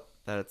people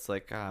that it's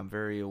like, I'm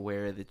very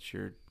aware that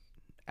you're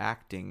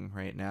acting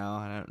right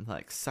now, and I'm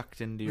like sucked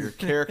into your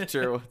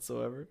character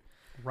whatsoever.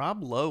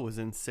 Rob Lowe was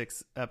in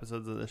 6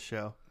 episodes of this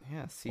show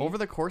Yeah, see? over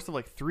the course of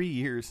like 3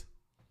 years.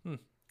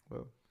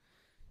 Whoa.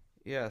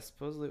 Yeah,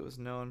 supposedly it was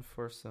known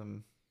for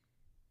some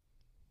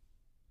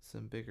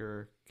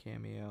bigger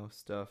cameo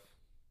stuff.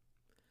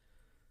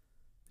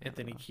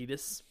 Anthony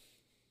Kiedis.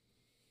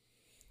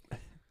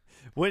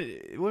 Wouldn't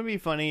it be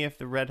funny if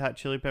the Red Hot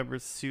Chili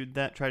Peppers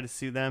tried to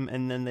sue them,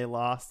 and then they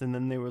lost, and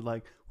then they were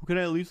like, well, "Could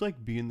I at least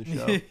like be in the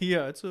show?"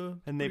 Yeah, it's a.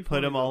 And they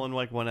put them all in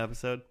like one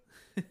episode.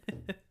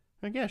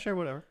 Like, yeah, sure,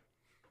 whatever.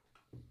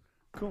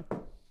 Cool.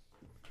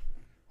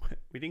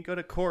 We didn't go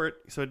to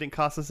court, so it didn't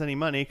cost us any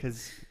money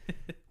because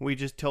we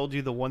just told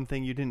you the one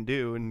thing you didn't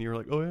do, and you're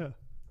like, "Oh yeah,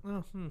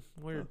 Oh,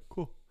 weird.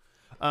 cool."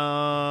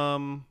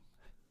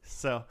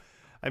 So,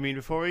 I mean,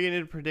 before we get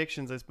into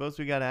predictions, I suppose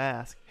we got to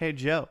ask, hey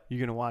Joe, you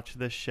gonna watch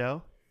this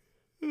show?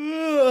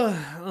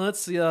 Let's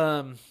see.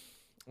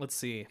 Let's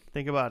see.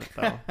 Think about it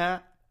though.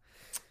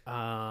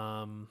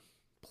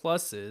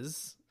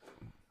 Pluses.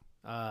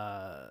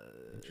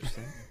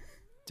 Interesting.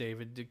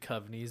 David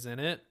Duchovny's in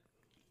it.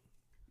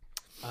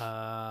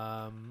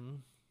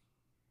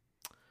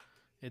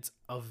 It's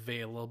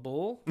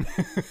available.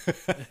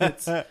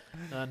 It's on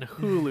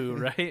Hulu,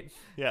 right?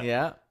 Yeah.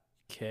 Yeah.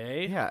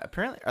 Okay. Yeah,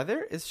 apparently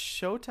is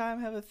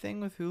Showtime have a thing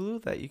with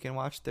Hulu that you can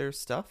watch their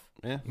stuff?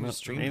 Yeah, You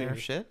stream maybe. their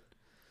shit?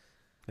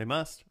 They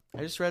must.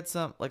 I just read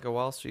like a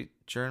Wall Street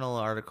Journal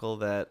article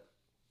that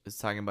is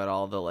talking about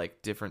all the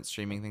like different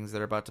streaming things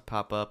that are about to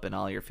pop up, and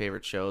all your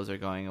favorite shows are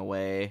going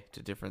away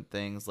to different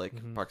things.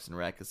 Like Parks and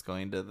Rec is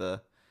going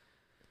to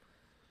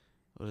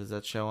what is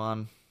that show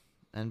on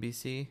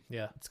NBC?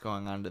 Yeah. It's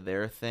going on to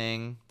their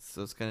thing,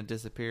 so it's going to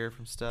disappear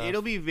from stuff.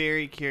 It'll be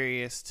very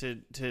curious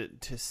to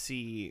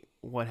see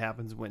what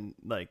happens when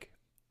like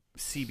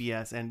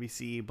CBS,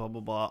 NBC, blah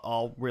blah blah,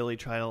 all really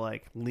try to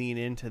like lean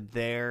into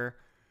their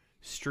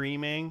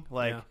streaming.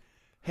 Like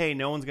hey,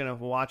 no one's gonna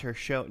watch our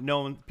show.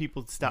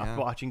 People stopped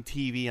watching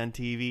TV on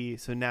TV,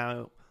 so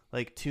now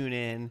like tune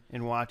in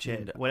and watch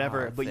it,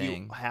 whatever. But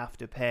you have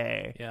to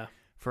pay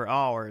for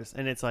hours,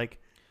 and it's like,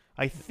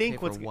 I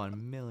think what's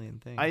 1 million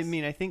things. I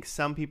mean, I think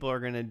some people are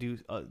gonna do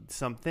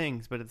some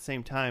things, but at the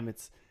same time,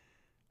 it's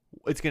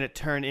going to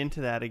turn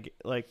into that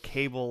like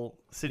cable.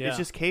 It's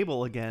just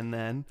cable again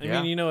then. I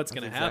mean, you know what's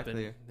going to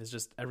happen. It's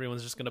just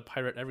everyone's just going to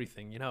pirate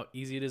everything. You know how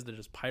easy it is to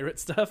just pirate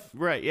stuff?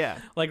 Right, yeah.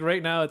 Like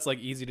right now, it's like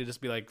easy to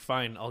just be like,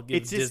 fine, I'll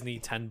give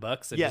Disney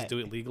 $10 and just do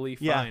it legally.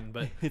 Fine.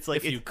 But it's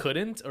like, if you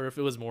couldn't, or if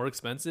it was more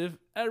expensive,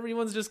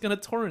 everyone's just going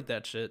to torrent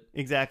that shit.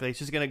 Exactly. It's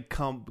just going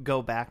to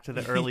go back to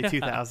the early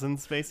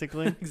 2000s,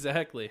 basically.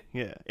 Exactly.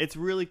 Yeah. It's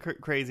really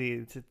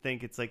crazy to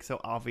think it's like so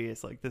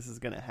obvious, like this is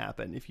going to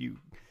happen if you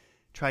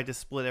tried to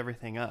split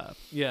everything up.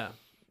 Yeah.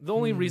 The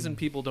only reason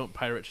people don't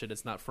pirate shit,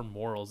 it's not for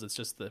morals. It's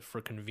just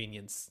for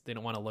convenience. They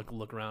don't want to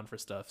look around for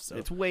stuff. So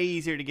it's way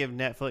easier to give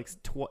Netflix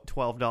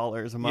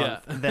 $12 a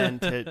month than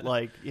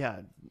to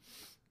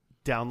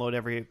download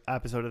every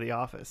episode of The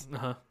Office.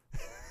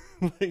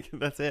 Like,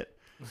 that's it.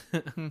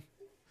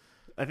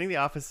 I think The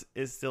Office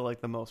is still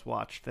like the most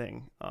watched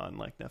thing on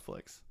like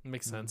Netflix.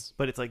 Makes sense.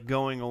 But it's like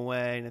going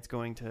away, and it's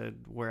going to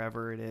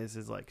wherever it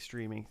is like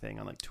streaming thing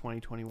on like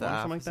 2021 or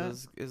something like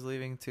that. Is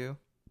leaving too.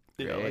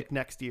 Yeah, like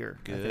next year.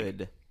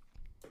 Good.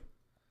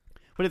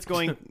 But it's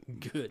going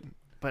good.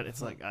 But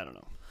it's like, I don't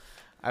know.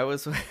 I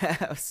was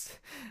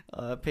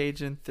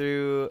paging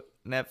through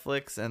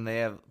Netflix, and they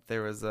have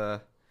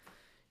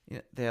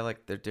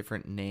like their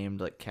different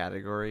named like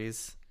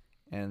categories,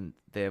 and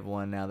they have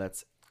one now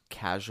that's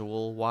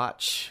casual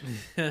watch.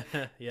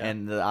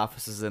 And The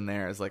Office is in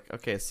there. It's like,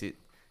 okay, see,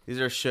 these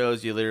are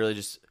shows you literally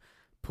just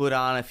put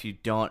on if you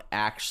don't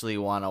actually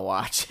want to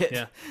watch it.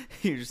 Yeah.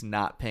 You're just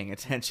not paying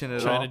attention at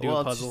all. Trying to do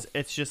a puzzle.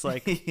 It's just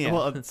like,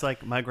 well, it's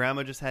like my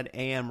grandma just had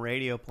AM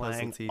radio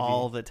playing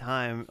all the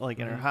time, like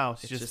in her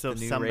house, just so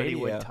somebody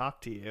would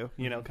talk to you,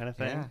 you know, kind of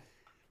thing. Yeah.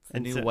 It's a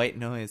new white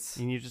noise.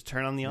 And you just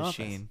turn on The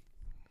Office.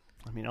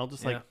 I mean, I'll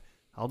just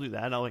I'll do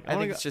that. I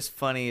think it's just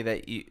funny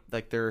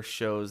that there are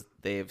shows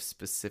they've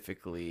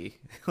specifically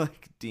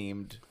like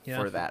deemed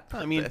for that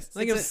purpose. I mean, I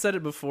think I've said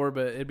it before,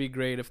 but it'd be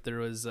great if there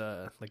was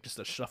like just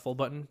a shuffle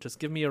button. Just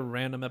give me a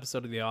random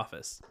episode of The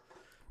Office.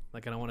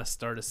 Like, I don't want to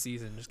start a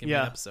season. Just give me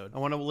an episode. I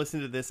want to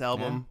listen to this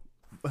album,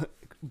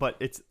 but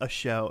it's a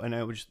show, and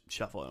I would just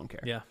shuffle. I don't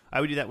care. Yeah, I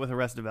would do that with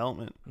Arrested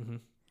Development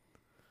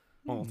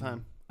all the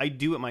time. I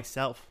do it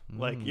myself,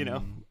 like, you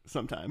know,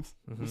 sometimes.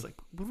 Just like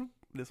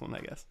this one, I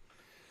guess.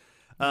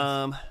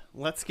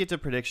 Let's get to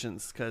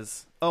predictions,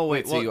 because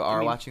wait, so you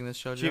are watching this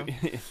show, Joe?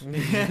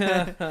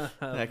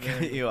 That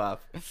cut you off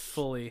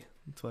fully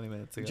 20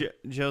 minutes ago.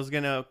 Joe's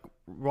gonna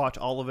watch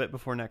all of it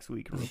before next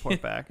week and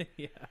report back.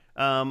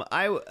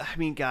 I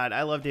mean, God,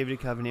 I love David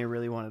Duchovny. I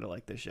really wanted to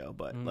like this show,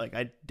 but like,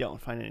 I don't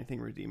find anything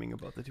redeeming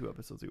about the 2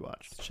 episodes we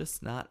watched. It's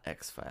just not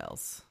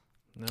X-Files.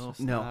 No,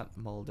 not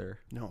Mulder.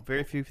 No,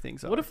 very few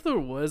things. What if there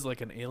was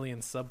like an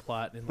alien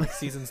subplot in like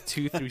seasons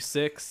 2 through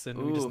 6, and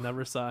we just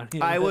never saw it?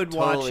 I would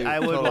watch. I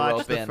would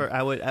watch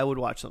I would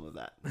watch some of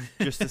that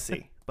just to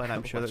see. But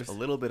I'm sure there's a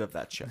little bit of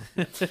that show.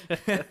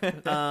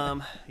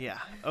 Yeah.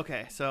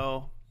 Okay.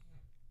 So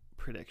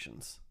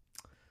predictions.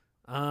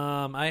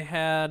 I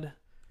had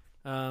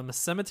a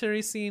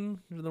cemetery scene.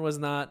 There was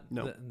not.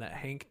 No. That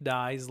Hank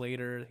dies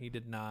later. He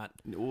did not.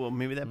 Well,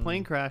 maybe that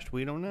plane crashed.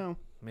 We don't know.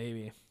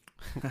 Maybe.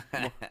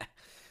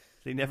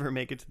 They never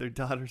make it to their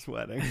daughter's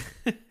wedding.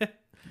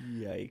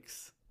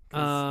 Yikes.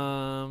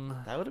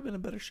 That would have been a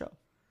better show.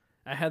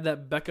 I had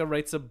that Becca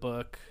writes a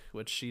book,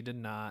 which she did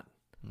not.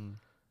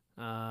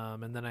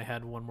 And then I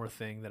had one more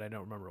thing that I don't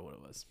remember what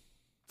it was.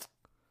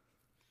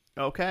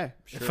 Okay.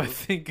 If I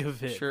think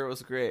of it. Sure, it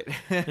was great.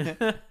 You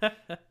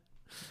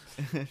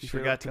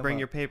forgot to bring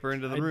your paper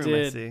into the room,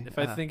 I see. If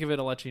I think of it,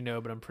 I'll let you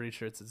know, but I'm pretty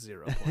sure it's at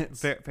 0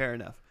 points. Fair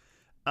enough.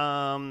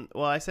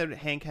 Well, I said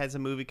Hank has a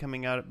movie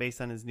coming out based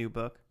on his new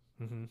book.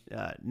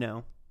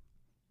 No.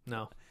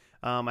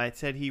 I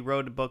said he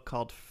wrote a book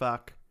called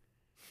Fuck,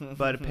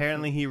 but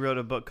apparently he wrote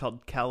a book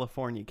called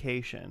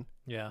Californication.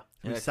 Yeah.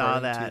 We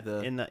saw that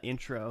in the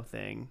intro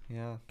thing.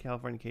 Yeah.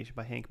 Californication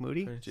by Hank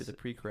Moody. To the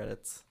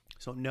pre-credits.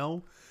 So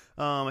no.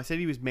 I said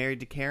he was married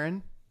to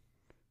Karen.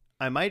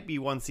 I might be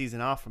 1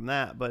 season off from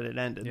that, but it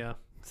ended. Yeah.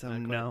 So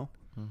no.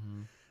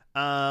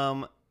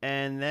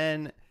 And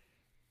then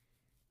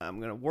I'm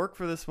going to work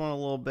for this one a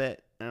little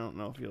bit. I don't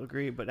know if you'll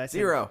agree, but I said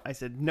 0. I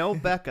said no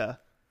Becca.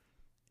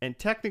 And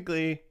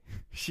technically,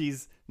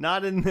 she's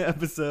not in the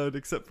episode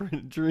except for a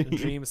dream. The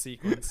dream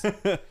sequence.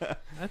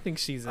 I think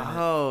she's in it.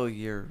 Oh,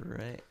 you're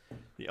right.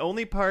 The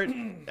only part,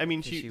 I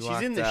mean, she's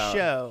in the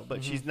show,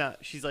 but she's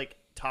not. She's like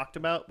talked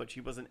about, but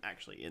she wasn't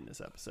actually in this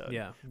episode.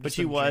 Yeah, but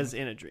she was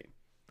in a dream.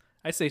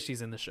 I say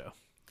she's in the show.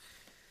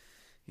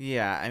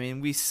 Yeah, I mean,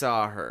 we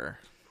saw her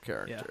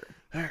character.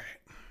 Yeah. All right.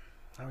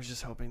 I was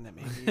just hoping that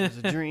maybe it was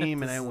a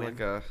dream and I win.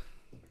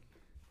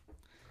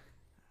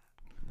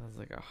 That was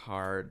like a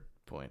hard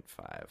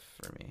 0.5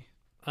 for me.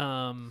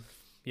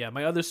 Yeah,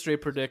 my other stray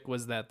predict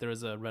was that there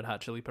was a Red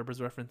Hot Chili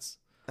Peppers reference.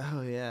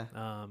 Oh yeah.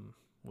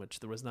 which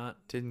there was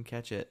not. Didn't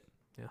catch it.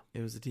 Yeah.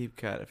 It was a deep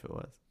cut if it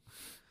was.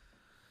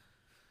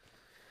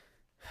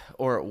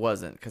 Or it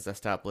wasn't, because I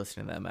stopped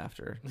listening to them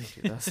after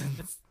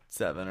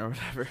 2007 or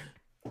whatever.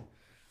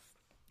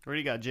 What do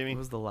you got, Jimmy? What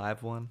was the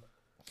live one?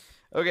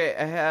 Okay,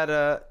 I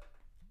had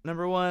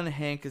number 1,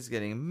 Hank is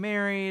getting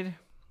married.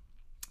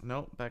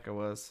 Nope, Becca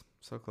was.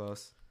 So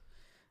close.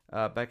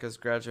 Becca's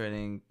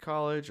graduating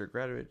college or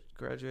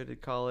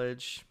graduated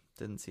college.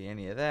 Didn't see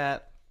any of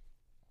that.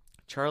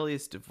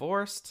 Charlie's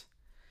divorced.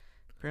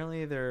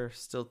 Apparently they're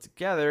still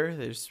together.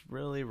 They're just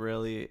really,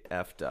 really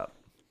effed up.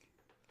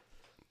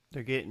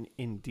 They're getting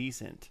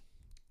indecent.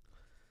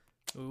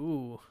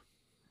 Ooh.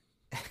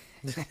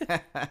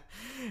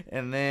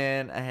 And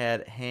then I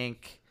had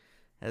Hank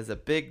has a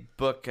big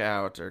book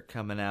out or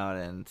coming out,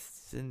 and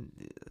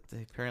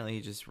apparently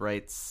he just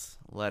writes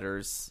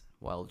letters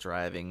while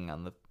driving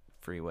on the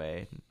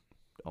freeway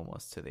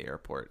almost to the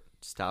airport.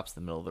 Stops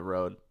in the middle of the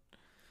road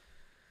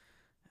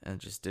and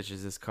just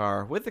ditches his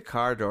car with the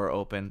car door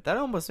open. That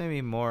almost made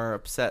me more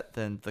upset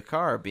than the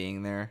car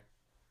being there.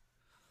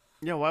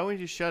 Yeah, why wouldn't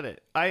you shut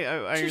it?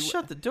 I just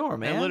shut the door,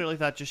 man. I literally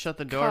thought just shut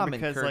the door Common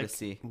because,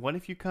 courtesy. like, what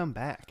if you come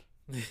back?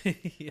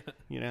 Yeah.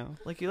 You know?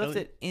 Like, you left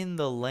it in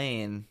the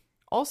lane.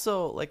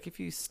 Also, like, if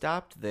you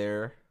stopped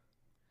there,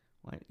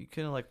 like, you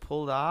couldn't, like,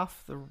 pulled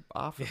off the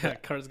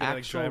car's gonna, actual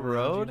like, drive around,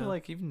 road. you know?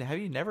 Like, have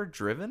you never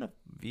driven a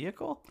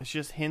vehicle? It's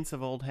just hints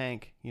of old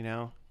Hank, you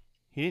know?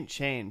 He didn't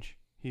change.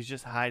 He's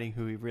just hiding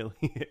who he really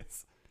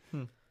is.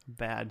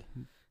 Bad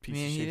piece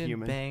of he shit didn't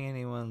human. bang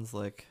anyone's,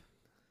 like,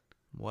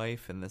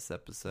 wife in this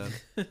episode.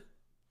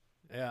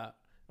 Yeah.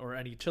 Or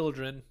any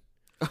children.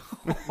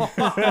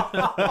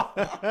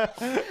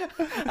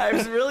 I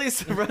was really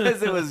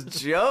surprised it was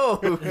Joe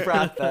who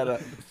brought that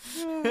up.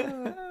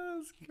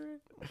 That's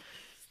great.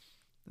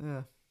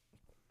 Yeah.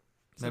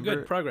 So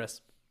good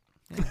progress.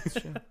 Yeah, that's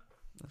true.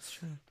 That's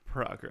true.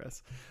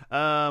 Progress.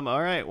 All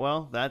right.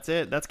 Well, that's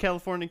it. That's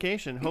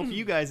Californication. Hope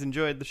you guys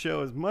enjoyed the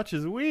show as much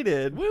as we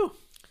did. Woo!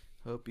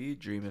 Hope you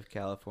dream of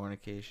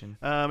Californication.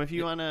 If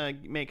you want to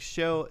make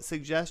show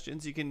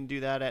suggestions, you can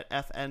do that at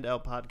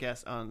FNL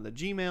Podcast on the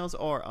Gmails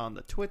or on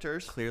the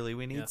Twitters. Clearly,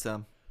 we need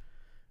some.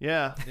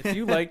 Yeah. If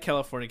you like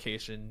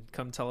Californication,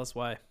 come tell us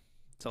why.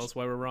 Tell us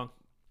why we're wrong.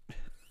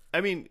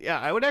 I mean, yeah,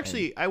 I would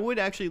actually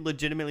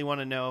legitimately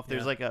want to know if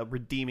there's like a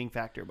redeeming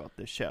factor about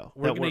this show.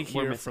 We're going to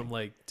hear from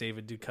like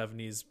David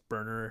Duchovny's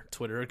burner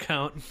Twitter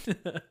account.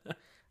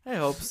 I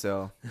hope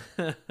so.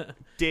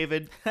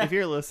 David, if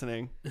you're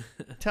listening,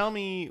 tell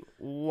me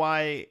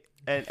why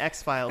an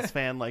X-Files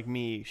fan like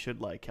me should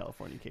like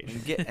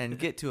Californication. And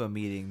get to a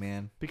meeting,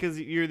 man. Because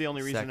you're the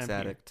only reason Sex I'm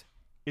addict.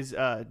 here. Is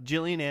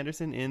Gillian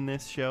Anderson in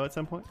this show at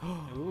some point?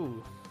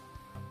 Ooh.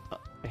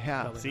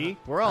 Yeah, Probably see?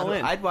 not. We're all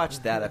in. I'd watch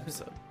that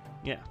episode.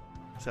 Yeah.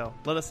 So,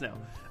 let us know.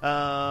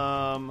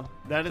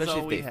 That is Especially all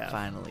if we they have.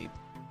 finally...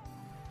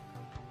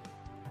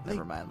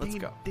 Never mind. Let's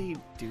go. They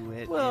do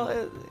it.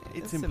 Well,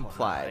 it's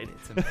implied.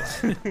 implied.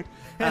 It's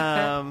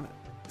implied.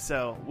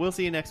 So, we'll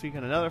see you next week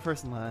on another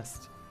First and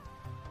Last.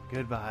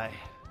 Goodbye.